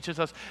Bible teaches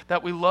us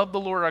that we love the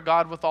Lord our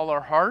God with all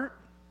our heart,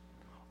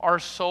 our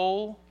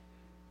soul,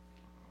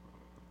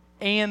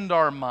 and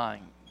our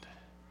mind.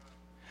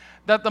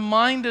 That the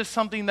mind is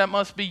something that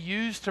must be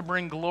used to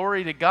bring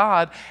glory to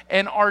God,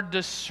 and our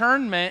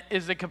discernment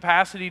is the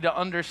capacity to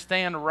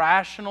understand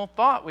rational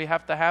thought. We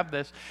have to have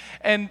this.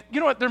 And you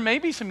know what? There may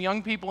be some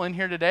young people in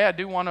here today, I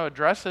do want to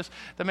address this,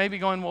 that may be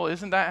going, well,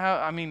 isn't that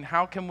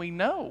how can we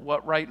know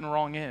what right and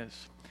wrong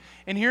is?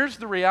 And here's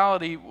the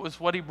reality, was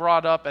what he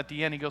brought up at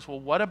the end. He goes, well,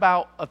 what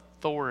about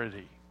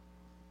authority?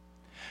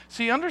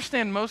 See,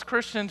 understand most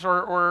Christians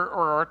or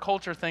our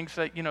culture thinks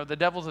that, the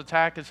devil's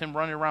attack is him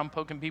running around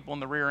poking people in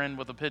the rear end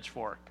with a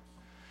pitchfork.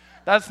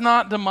 That's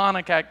not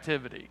demonic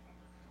activity.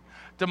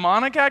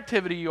 Demonic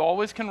activity, you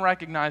always can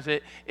recognize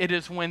it. It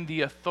is when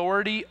the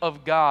authority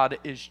of God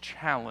is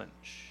challenged.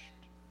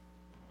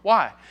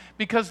 Why?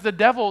 Because the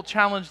devil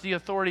challenged the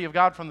authority of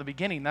God from the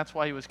beginning. That's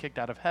why he was kicked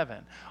out of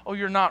heaven. Oh,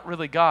 you're not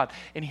really God.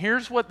 And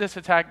here's what this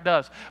attack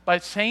does. By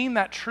saying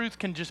that truth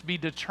can just be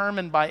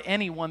determined by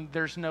anyone,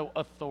 there's no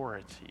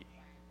authority.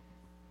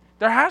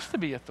 There has to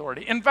be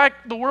authority. In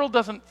fact, the world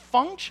doesn't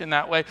function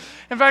that way.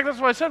 In fact, that's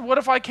what I said. What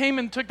if I came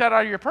and took that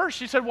out of your purse?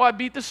 She said, well, I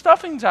beat the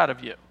stuffings out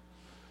of you.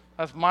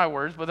 That's my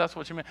words, but that's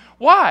what she meant.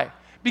 Why?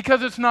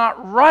 Because it's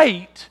not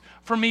right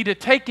for me to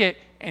take it,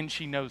 and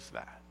she knows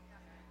that.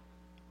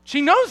 She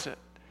knows it.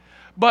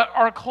 But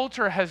our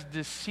culture has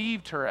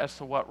deceived her as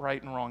to what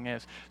right and wrong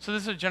is. So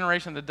this is a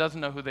generation that doesn't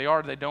know who they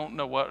are. They don't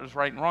know what is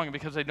right and wrong. And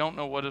because they don't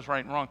know what is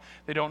right and wrong,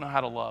 they don't know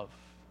how to love.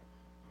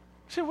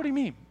 You say, what do you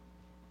mean?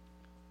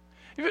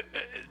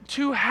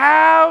 To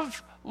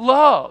have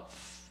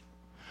love,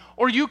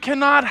 or you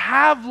cannot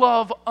have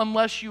love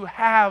unless you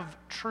have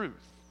truth.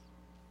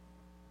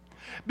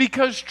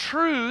 Because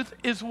truth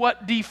is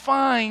what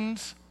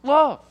defines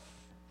love.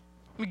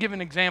 Let me give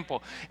an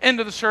example. End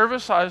of the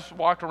service, I just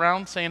walked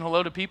around saying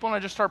hello to people, and I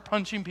just start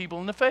punching people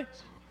in the face.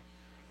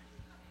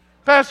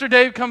 Pastor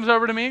Dave comes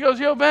over to me and goes,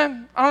 yo,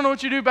 Ben, I don't know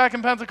what you do back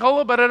in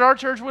Pensacola, but at our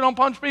church, we don't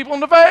punch people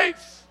in the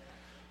face.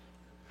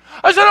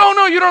 I said, oh,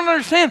 no, you don't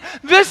understand.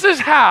 This is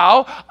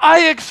how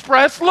I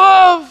express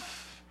love.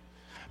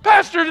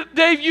 Pastor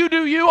Dave, you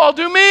do you, I'll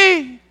do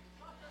me.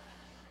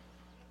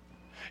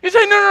 You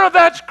say, no,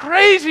 that's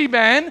crazy,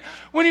 man.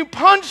 When you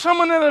punch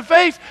someone in the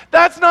face,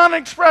 that's not an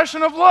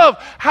expression of love.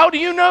 How do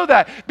you know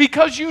that?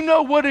 Because you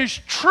know what is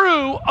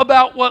true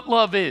about what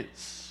love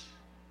is.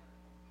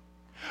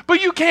 But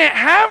you can't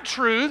have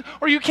truth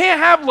or you can't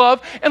have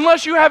love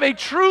unless you have a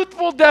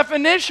truthful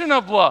definition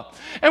of love.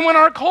 And when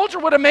our culture,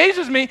 what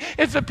amazes me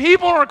is the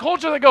people in our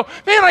culture that go,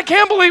 man, I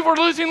can't believe we're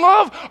losing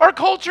love. Our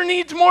culture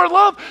needs more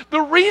love.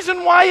 The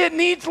reason why it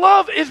needs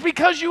love is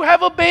because you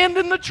have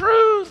abandoned the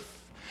truth.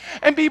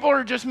 And people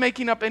are just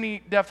making up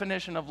any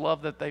definition of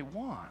love that they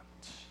want.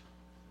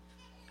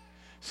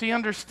 See,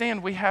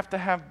 understand we have to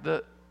have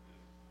the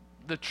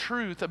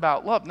truth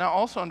about love. Now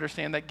also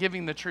understand that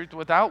giving the truth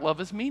without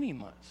love is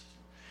meaningless.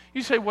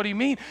 You say, what do you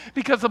mean?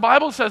 Because the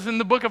Bible says in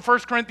the book of 1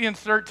 Corinthians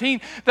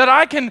 13 that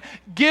I can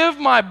give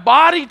my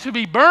body to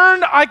be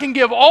burned, I can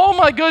give all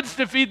my goods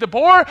to feed the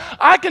poor,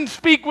 I can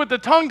speak with the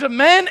tongues of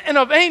men and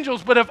of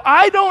angels, but if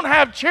I don't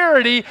have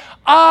charity,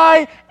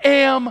 I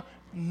am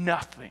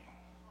nothing.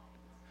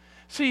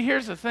 See,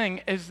 here's the thing,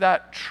 is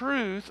that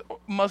truth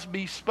must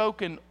be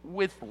spoken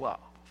with love.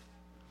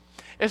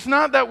 It's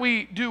not that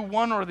we do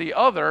one or the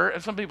other,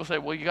 and some people say,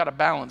 well, you got to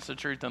balance the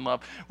truth and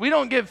love. We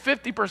don't give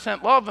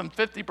 50% love and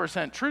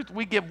 50% truth.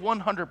 We give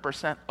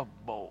 100% of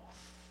both.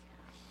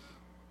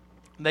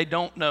 They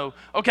don't know.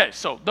 Okay,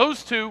 so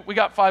those two, we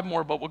got 5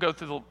 more, but we'll go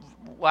through the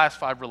last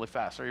 5 really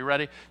fast. Are you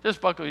ready?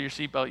 Just buckle your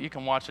seatbelt. You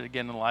can watch it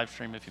again in the live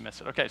stream if you miss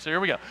it. Okay, so here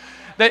we go.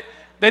 They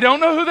don't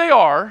know who they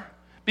are.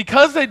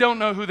 Because they don't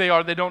know who they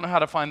are, they don't know how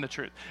to find the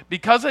truth.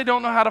 Because they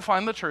don't know how to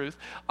find the truth,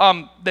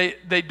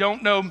 they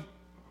don't know,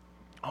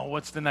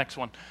 what's the next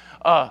one?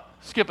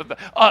 Skip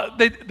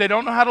it. They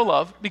don't know how to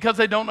love. Because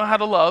they don't know how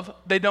to love,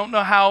 they don't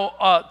know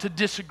how to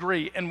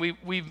disagree and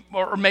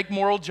or make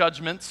moral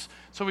judgments.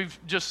 So we've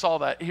just saw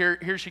that.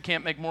 Here she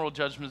can't make moral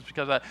judgments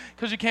because of that.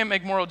 Because you can't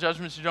make moral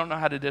judgments, you don't know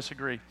how to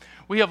disagree.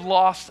 We have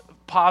lost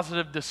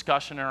positive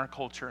discussion in our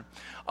culture.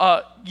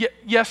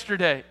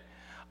 Yesterday,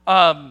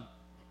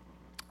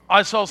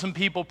 I saw some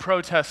people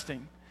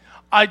protesting.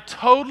 I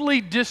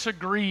totally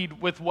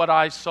disagreed with what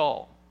I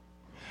saw,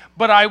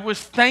 but I was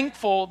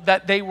thankful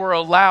that they were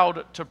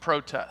allowed to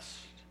protest.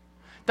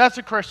 That's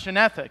a Christian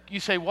ethic. You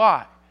say,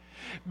 why?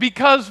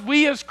 Because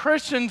we as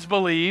Christians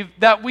believe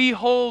that we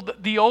hold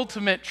the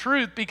ultimate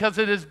truth because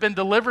it has been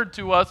delivered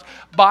to us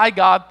by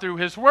God through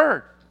His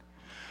Word.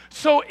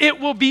 So it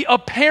will be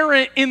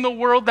apparent in the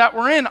world that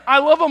we're in. I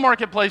love a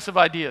marketplace of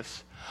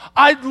ideas.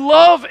 I'd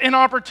love an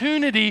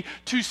opportunity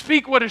to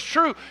speak what is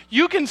true.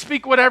 You can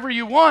speak whatever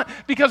you want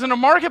because in a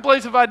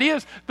marketplace of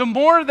ideas, the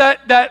more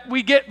that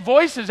we get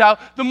voices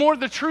out, the more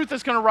the truth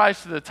is going to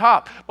rise to the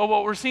top. But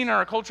what we're seeing in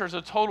our culture is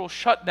a total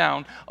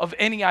shutdown of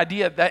any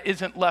idea that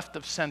isn't left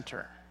of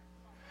center.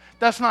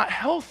 That's not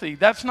healthy.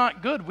 That's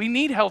not good. We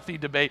need healthy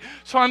debate.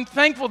 So I'm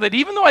thankful that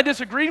even though I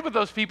disagreed with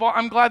those people,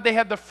 I'm glad they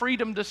had the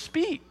freedom to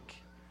speak.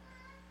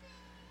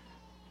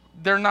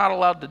 They're not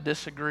allowed to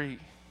disagree.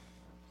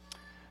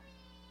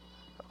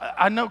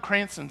 I know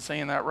Cranston's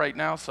saying that right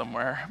now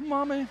somewhere.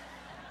 Mommy.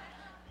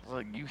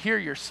 Well, you hear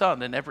your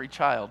son in every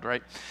child,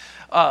 right?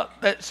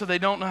 So they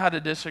don't know how to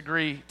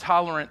disagree.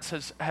 Tolerance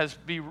has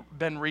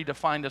been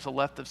redefined as a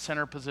left of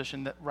center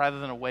position rather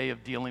than a way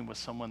of dealing with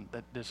someone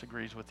that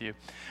disagrees with you.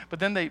 But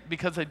then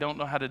because they don't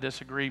know how to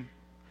disagree,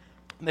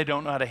 they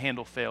don't know how to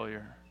handle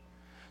failure.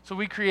 So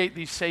we create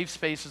these safe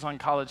spaces on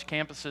college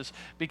campuses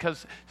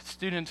because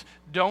students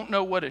don't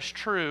know what is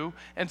true,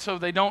 and so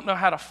they don't know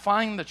how to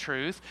find the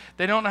truth.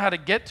 They don't know how to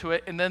get to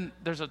it, and then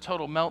there's a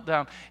total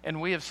meltdown.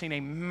 And we have seen a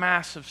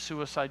massive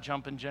suicide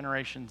jump in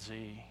Generation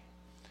Z.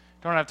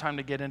 Don't have time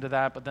to get into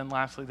that, but then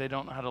lastly, they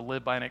don't know how to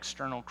live by an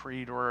external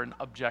creed or an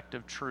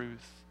objective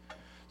truth.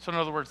 So in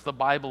other words, the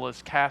Bible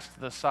is cast to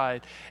the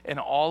side, and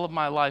all of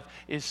my life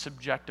is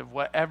subjective.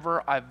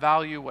 Whatever I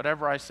value,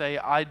 whatever I say,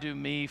 I do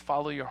me,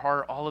 follow your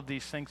heart, all of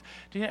these things.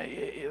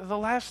 The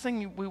last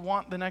thing we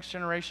want the next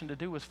generation to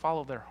do is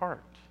follow their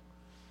heart.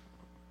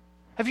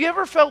 Have you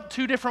ever felt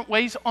 2 different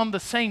ways on the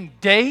same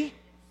day?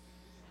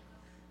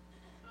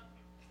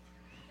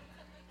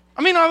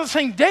 I mean, on the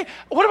same day.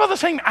 What about the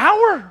same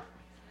hour?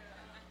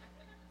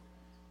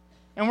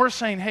 And we're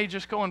saying, hey,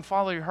 just go and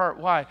follow your heart.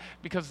 Why?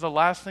 Because the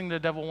last thing the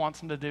devil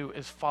wants them to do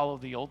is follow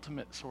the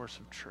ultimate source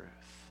of truth.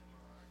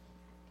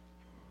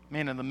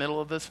 Man, in the middle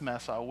of this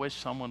mess, I wish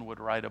someone would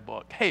write a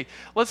book. Hey,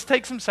 let's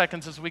take some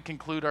seconds as we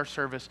conclude our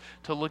service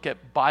to look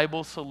at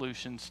Bible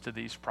solutions to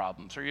these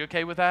problems. Are you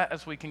okay with that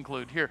as we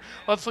conclude? Here,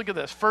 let's look at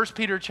this. 1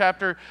 Peter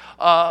chapter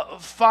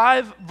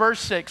 5, verse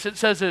 6. It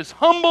says this,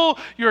 humble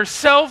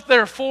yourself,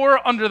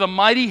 therefore, under the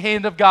mighty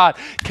hand of God.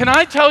 Can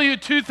I tell you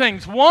two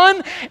things?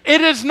 One,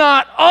 it is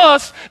not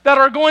us that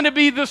are going to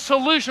be the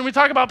solution. We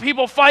talk about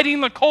people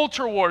fighting the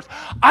culture wars.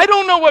 I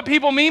don't know what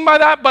people mean by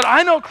that, but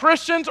I know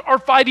Christians are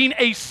fighting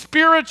a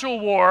spiritual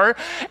war,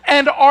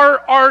 and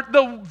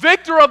the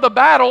victor of the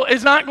battle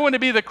is not going to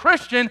be the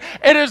Christian,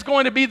 it is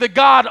going to be the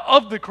God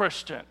of the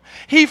Christian.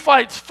 He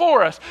fights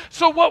for us.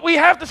 So what we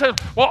have to say is,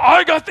 well,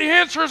 I got the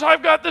answers,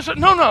 I've got this.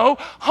 No.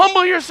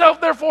 Humble yourself,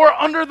 therefore,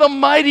 under the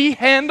mighty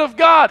hand of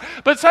God.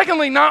 But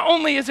secondly, not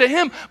only is it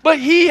him, but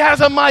he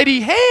has a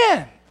mighty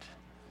hand.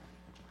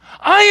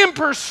 I am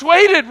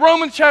persuaded,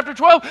 Romans chapter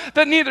 12,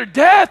 that neither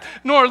death,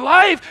 nor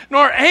life,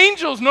 nor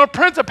angels, nor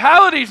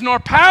principalities, nor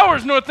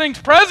powers, nor things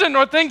present,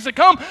 nor things to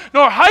come,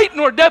 nor height,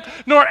 nor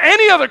depth, nor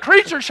any other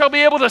creature shall be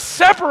able to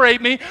separate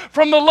me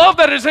from the love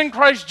that is in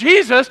Christ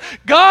Jesus.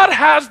 God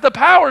has the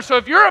power. So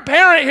if you're a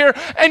parent here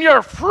and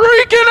you're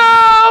freaking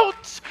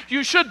out,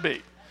 you should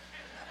be.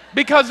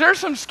 Because there's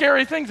some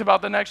scary things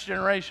about the next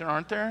generation,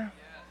 aren't there?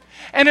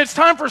 And it's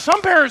time for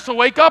some parents to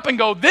wake up and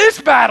go, this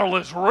battle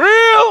is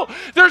real.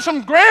 There's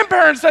some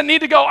grandparents that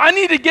need to go, I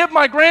need to give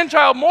my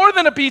grandchild more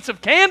than a piece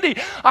of candy.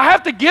 I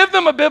have to give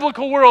them a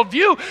biblical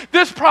worldview.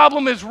 This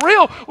problem is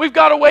real. We've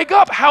got to wake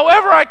up.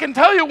 However, I can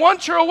tell you,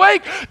 once you're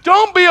awake,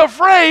 don't be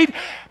afraid.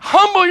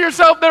 Humble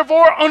yourself,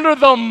 therefore, under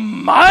the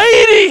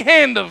mighty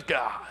hand of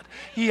God.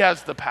 He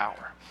has the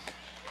power.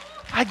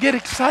 I get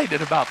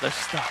excited about this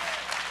stuff.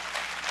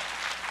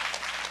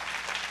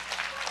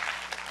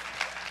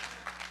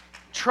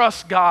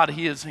 Trust God,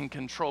 he is in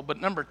control. But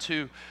number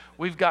two,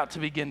 we've got to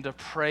begin to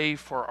pray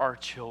for our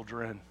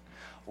children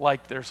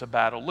like there's a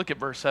battle. Look at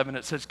verse 7.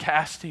 It says,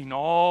 casting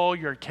all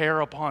your care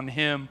upon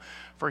him,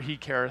 for he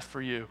careth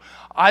for you.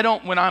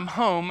 When I'm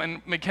home,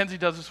 and Mackenzie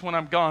does this when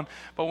I'm gone,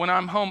 but when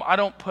I'm home, I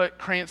don't put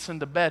Cranston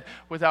to bed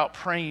without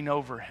praying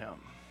over him.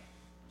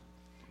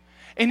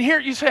 And here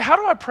you say, how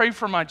do I pray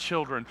for my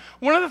children?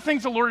 One of the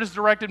things the Lord has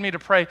directed me to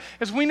pray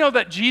is we know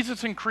that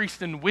Jesus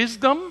increased in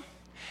wisdom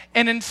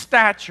and in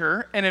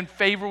stature and in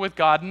favor with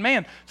God and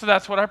man. So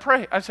that's what I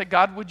pray. I say,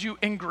 God, would you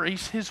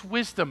increase his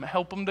wisdom,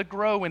 help him to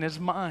grow in his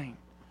mind?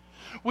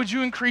 Would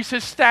you increase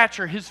his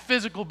stature, his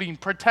physical being,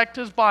 protect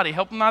his body,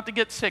 help him not to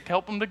get sick,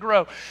 help him to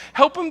grow,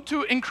 help him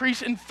to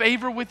increase in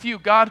favor with you.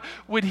 God,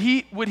 would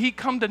he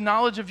come to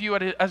knowledge of you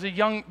as a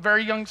young,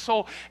 very young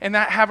soul and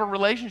that have a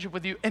relationship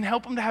with you, and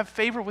help him to have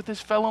favor with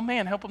his fellow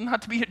man, help him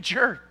not to be a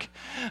jerk,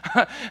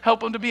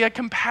 help him to be a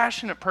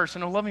compassionate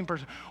person, a loving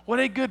person.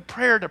 What a good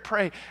prayer to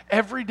pray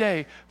every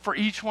day for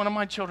each one of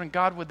my children.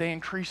 God, would they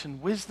increase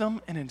in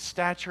wisdom and in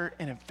stature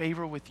and in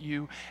favor with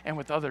you and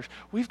with others?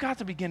 We've got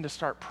to begin to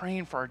start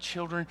praying for our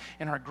children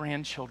and our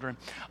grandchildren.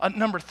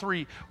 Number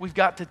three, we've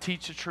got to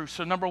teach the truth.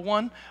 So number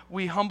one,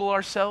 we humble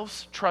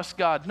ourselves, trust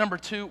God. Number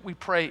two, we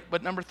pray.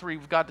 But number three,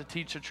 we've got to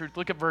teach the truth.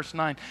 Look at verse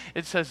 9.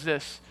 It says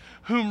this,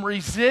 whom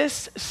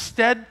resists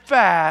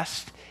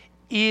steadfast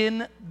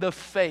in the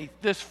faith.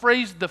 This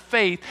phrase, the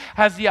faith,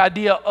 has the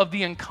idea of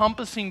the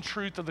encompassing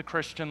truth of the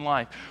Christian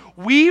life.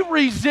 We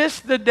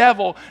resist the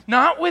devil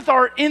not with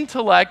our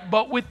intellect,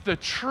 but with the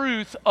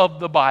truth of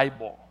the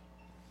Bible.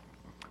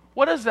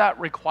 What does that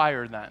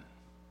require then?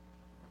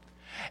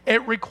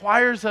 It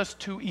requires us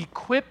to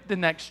equip the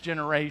next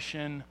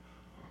generation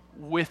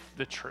with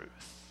the truth.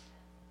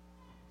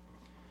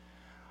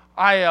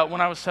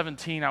 When I was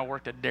 17, I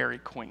worked at Dairy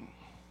Queen.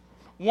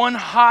 One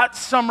hot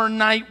summer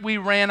night, we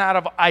ran out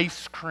of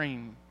ice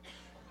cream.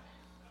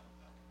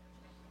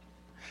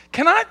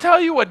 Can I tell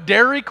you, a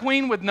Dairy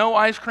Queen with no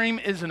ice cream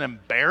is an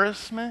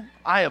embarrassment?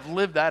 I have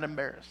lived that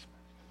embarrassment.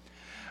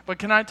 But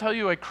can I tell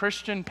you, a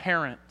Christian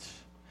parent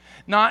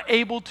not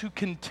able to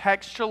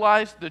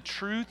contextualize the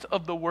truth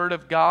of the Word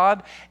of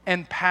God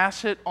and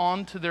pass it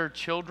on to their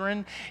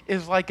children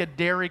is like a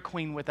Dairy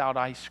Queen without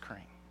ice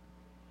cream.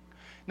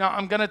 Now,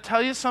 I'm going to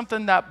tell you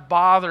something that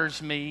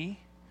bothers me.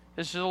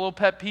 This is a little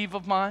pet peeve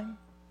of mine.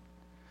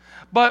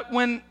 But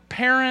when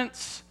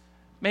parents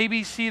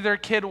maybe see their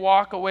kid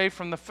walk away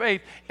from the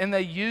faith and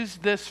they use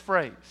this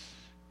phrase,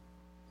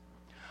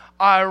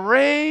 I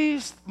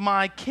raised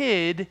my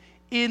kid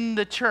in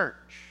the church.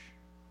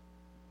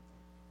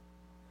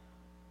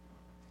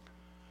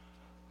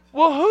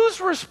 Well, whose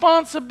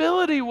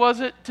responsibility was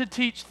it to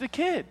teach the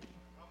kid?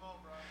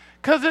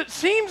 Because it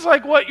seems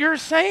like what you're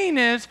saying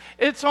is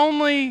it's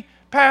only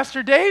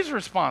Pastor Dave's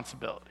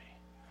responsibility.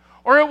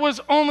 Or it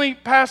was only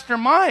Pastor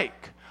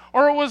Mike.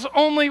 Or it was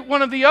only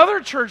one of the other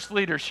church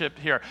leadership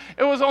here.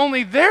 It was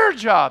only their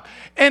job.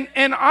 And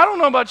I don't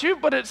know about you,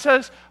 but it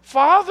says,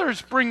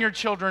 fathers, bring your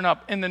children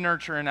up in the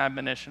nurture and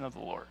admonition of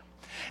the Lord.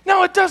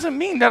 Now, it doesn't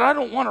mean that I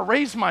don't want to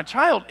raise my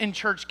child in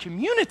church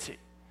community.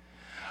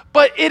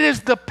 But it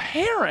is the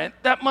parent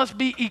that must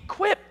be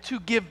equipped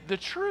to give the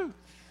truth.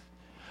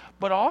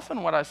 But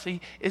often what I see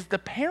is the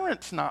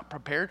parents not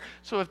prepared.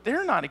 So if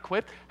they're not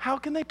equipped, how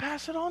can they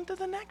pass it on to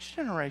the next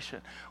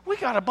generation? We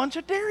got a bunch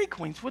of Dairy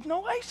Queens with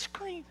no ice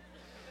cream.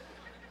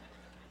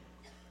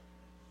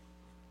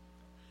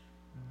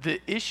 The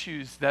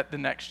issues that the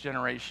next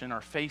generation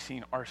are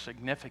facing are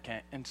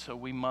significant, and so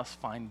we must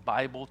find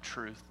Bible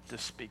truth to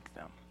speak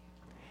them.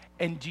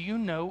 And do you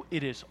know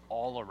it is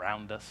all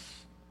around us?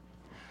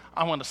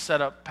 I want to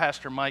set up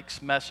Pastor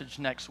Mike's message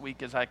next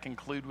week as I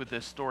conclude with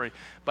this story.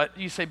 But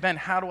you say, Ben,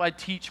 how do I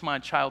teach my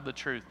child the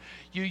truth?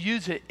 You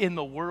use it in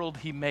the world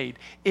he made.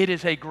 It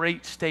is a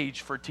great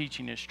stage for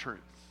teaching his truth.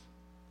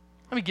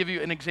 Let me give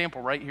you an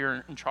example right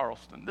here in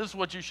Charleston. This is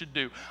what you should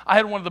do. I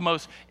had one of the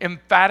most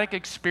emphatic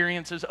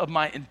experiences of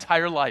my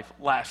entire life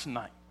last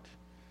night.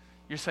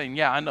 You're saying,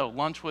 yeah, I know,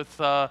 lunch with,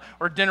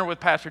 or dinner with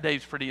Pastor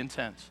Dave's pretty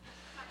intense.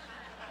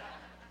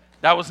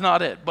 That was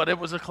not it, but it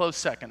was a close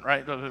second,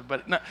 right?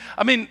 But no,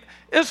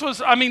 this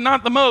was,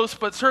 not the most,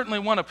 but certainly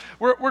one of.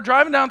 We're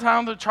driving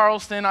downtown to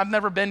Charleston. I've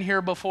never been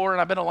here before, and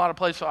I've been a lot of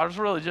places, so I was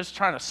really just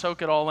trying to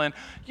soak it all in.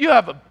 You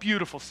have a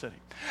beautiful city.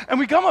 And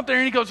we come up there,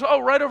 and he goes, oh,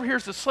 right over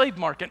here's the slave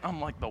market.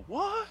 I'm like, the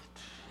what?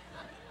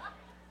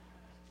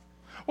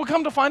 Well,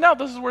 come to find out,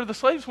 this is where the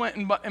slaves went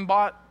and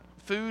bought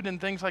food and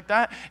things like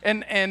that,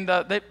 and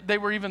they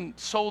were even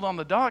sold on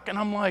the dock, and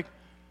I'm like,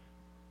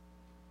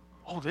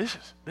 oh,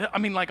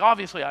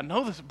 obviously I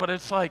know this, but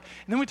it's like,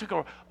 and then we took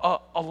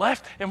a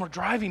left, and we're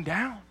driving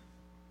down.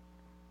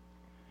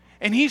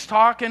 And he's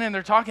talking, and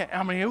they're talking.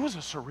 It was a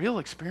surreal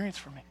experience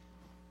for me.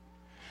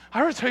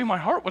 I would tell you, my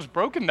heart was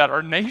broken that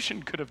our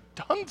nation could have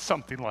done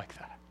something like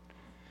that.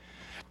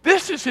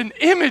 This is an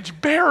image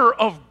bearer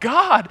of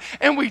God,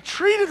 and we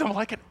treated them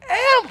like an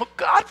animal,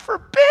 God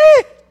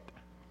forbid.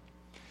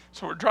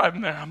 So we're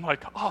driving there. I'm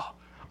like, oh,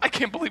 I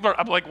can't believe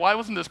I'm like, why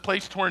wasn't this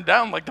place torn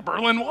down like the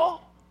Berlin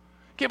Wall?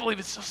 Can't believe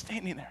it's still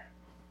standing there.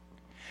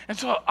 And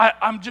so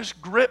I'm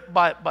just gripped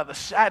by the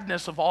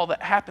sadness of all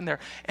that happened there.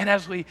 And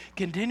as we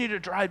continue to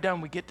drive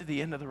down, we get to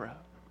the end of the road.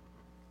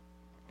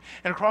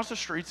 And across the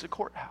street's the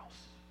courthouse.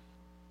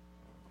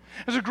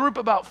 There's a group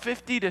about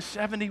 50 to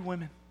 70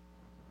 women,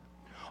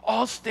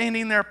 all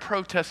standing there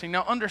protesting.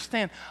 Now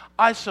understand,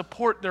 I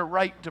support their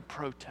right to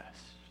protest.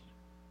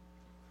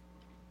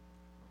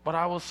 But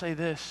I will say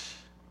this,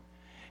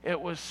 it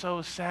was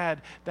so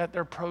sad that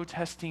they're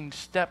protesting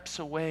steps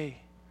away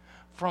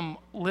from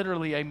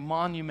literally a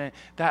monument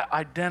that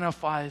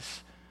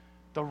identifies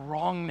the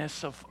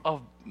wrongness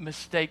of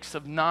mistakes,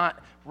 of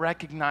not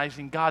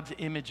recognizing God's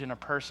image in a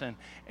person.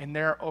 And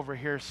they're over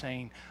here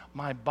saying,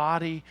 my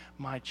body,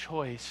 my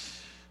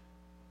choice.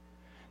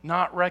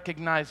 Not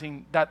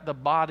recognizing that the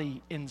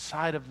body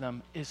inside of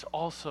them is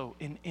also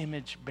an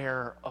image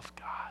bearer of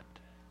God.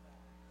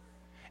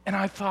 And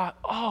I thought,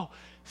 oh,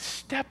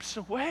 steps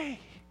away.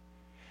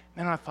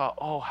 And I thought,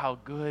 oh, how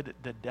good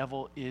the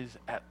devil is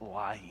at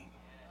lying.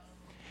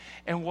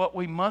 And what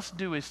we must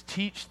do is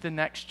teach the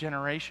next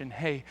generation,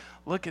 hey,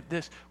 look at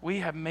this. We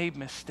have made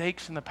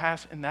mistakes in the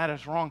past, and that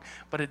is wrong.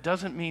 But it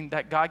doesn't mean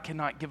that God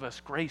cannot give us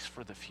grace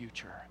for the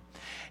future.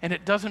 And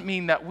it doesn't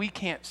mean that we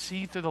can't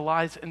see through the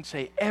lies and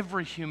say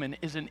every human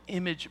is an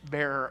image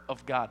bearer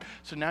of God.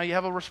 So now you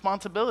have a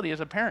responsibility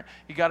as a parent.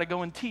 You got to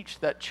go and teach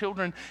that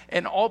children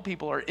and all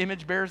people are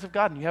image bearers of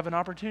God. And you have an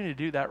opportunity to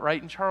do that right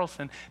in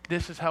Charleston.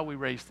 This is how we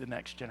raise the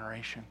next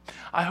generation.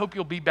 I hope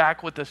you'll be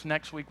back with us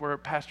next week where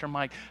Pastor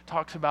Mike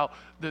talks about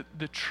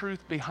the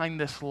truth behind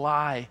this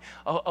lie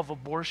of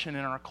abortion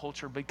in our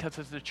culture. Because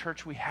as the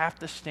church, we have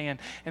to stand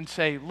and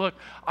say, look,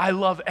 I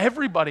love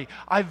everybody.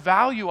 I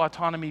value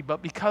autonomy,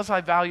 but because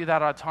I value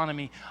that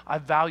autonomy, I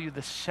value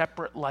the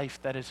separate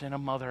life that is in a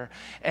mother.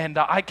 And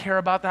I care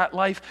about that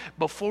life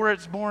before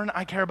it's born.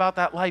 I care about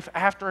that life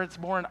after it's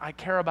born. I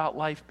care about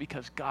life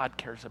because God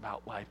cares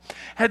about life.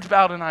 Heads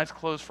bowed and eyes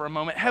closed for a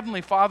moment.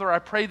 Heavenly Father, I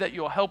pray that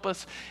you'll help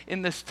us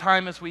in this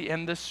time as we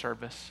end this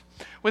service.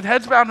 With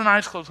heads bowed and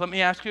eyes closed, let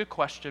me ask you a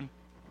question.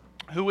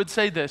 Who would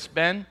say this?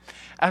 Ben,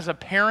 as a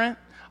parent,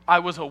 I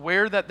was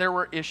aware that there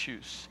were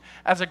issues.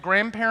 As a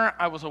grandparent,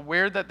 I was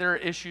aware that there are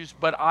issues,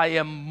 but I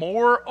am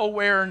more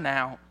aware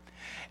now.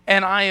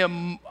 And I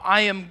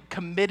am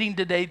committing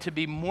today to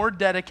be more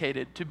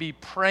dedicated, to be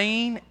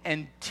praying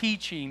and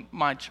teaching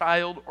my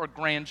child or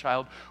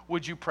grandchild.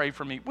 Would you pray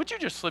for me? Would you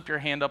just slip your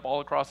hand up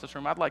all across this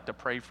room? I'd like to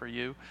pray for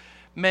you.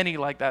 Many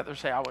like that, they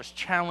say, I was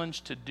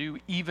challenged to do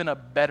even a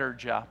better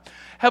job.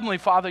 Heavenly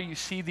Father, you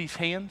see these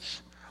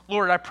hands.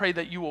 Lord, I pray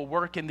that you will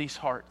work in these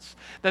hearts,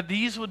 that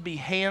these would be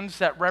hands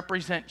that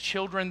represent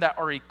children that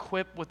are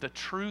equipped with the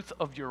truth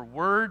of your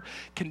word,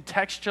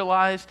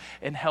 contextualized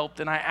and helped.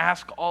 And I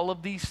ask all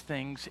of these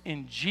things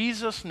in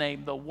Jesus'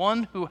 name, the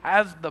one who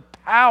has the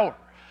power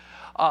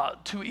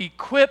to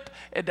equip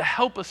and to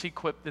help us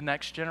equip the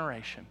next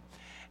generation.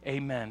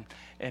 Amen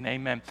and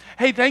amen.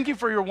 Hey, thank you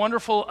for your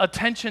wonderful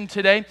attention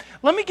today.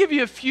 Let me give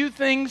you a few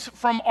things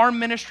from our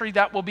ministry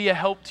that will be a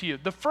help to you.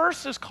 The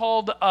first is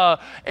called a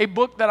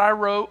book that I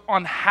wrote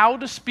on how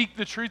to speak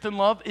the truth in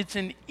love. It's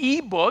an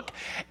ebook,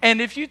 and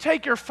if you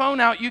take your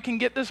phone out, you can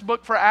get this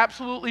book for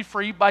absolutely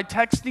free by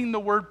texting the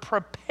word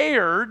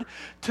prepared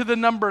to the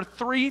number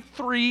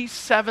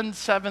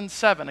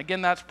 33777.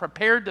 Again, that's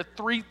prepared to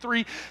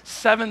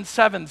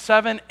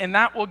 33777, and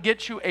that will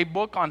get you a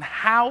book on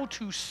how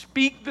to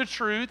speak the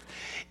truth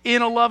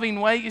in a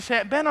loving way. You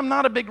say, Ben, I'm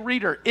not a big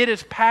reader. It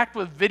is packed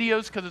with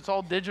videos because it's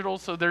all digital,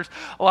 so there's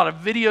a lot of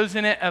videos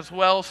in it as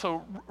well,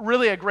 so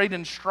really a great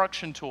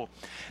instruction tool.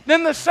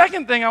 Then the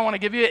second thing I want to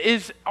give you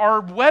is our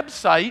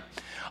website,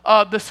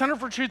 the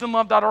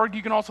centerfortruthandlove.org.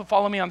 You can also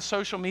follow me on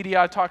social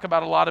media. I talk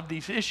about a lot of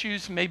these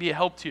issues, maybe it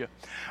helped you.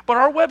 But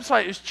our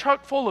website is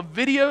chock full of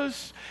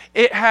videos.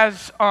 It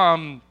has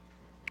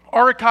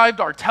archived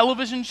our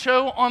television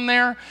show on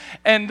there,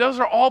 and those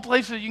are all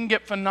places you can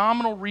get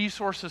phenomenal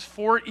resources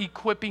for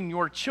equipping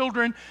your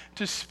children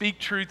to speak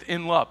truth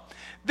in love.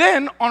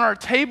 Then on our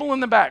table in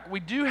the back, we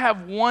do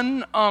have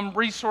one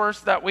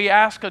resource that we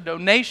ask a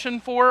donation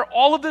for.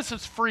 All of this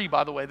is free,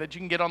 by the way, that you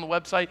can get on the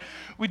website.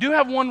 We do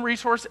have one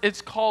resource. It's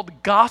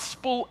called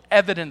Gospel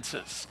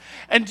Evidences.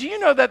 And do you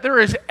know that there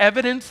is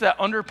evidence that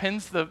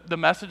underpins the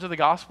message of the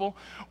gospel?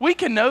 We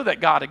can know that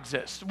God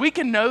exists. We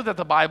can know that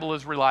the Bible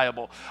is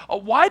reliable.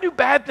 Why do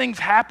bad things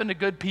happen to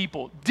good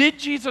people? Did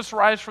Jesus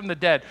rise from the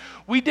dead?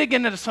 We dig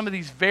into some of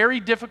these very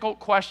difficult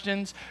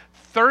questions.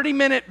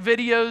 30-minute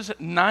videos,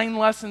 9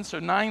 lessons, so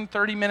 9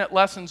 30-minute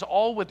lessons,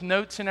 all with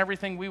notes and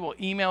everything. We will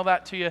email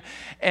that to you,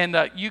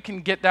 and you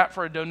can get that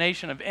for a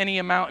donation of any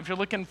amount. If you're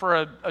looking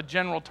for a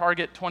general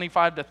target,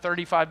 $25 to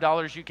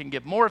 $35, you can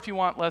give more if you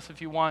want, less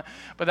if you want,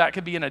 but that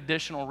could be an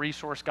additional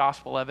resource,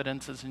 Gospel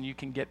Evidences, and you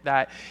can get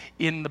that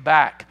in the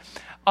back.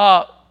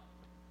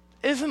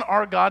 Isn't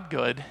our God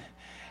good?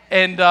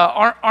 And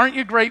aren't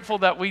you grateful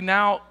that we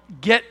now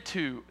get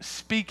to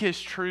speak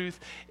His truth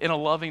in a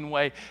loving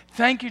way?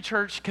 Thank you,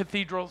 Church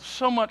Cathedral,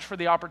 so much for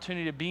the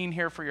opportunity of being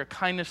here, for your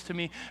kindness to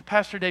me.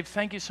 Pastor Dave,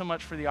 thank you so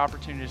much for the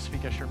opportunity to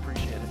speak. I sure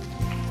appreciate it.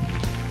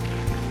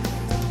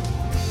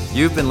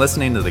 You've been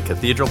listening to the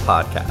Cathedral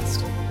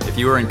Podcast. If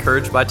you were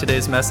encouraged by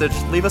today's message,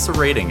 leave us a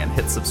rating and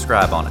hit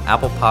subscribe on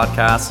Apple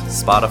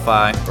Podcasts,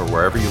 Spotify, or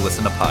wherever you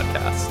listen to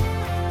podcasts.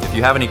 If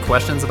you have any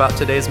questions about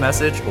today's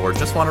message or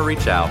just want to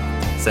reach out,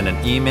 send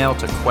an email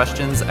to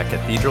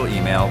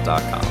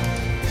questions@cathedralemail.com.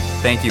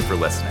 Thank you for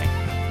listening.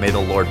 May the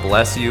Lord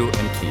bless you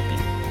and keep you.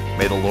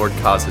 May the Lord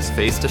cause His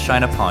face to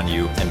shine upon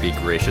you and be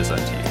gracious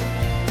unto you.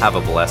 Have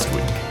a blessed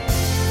week.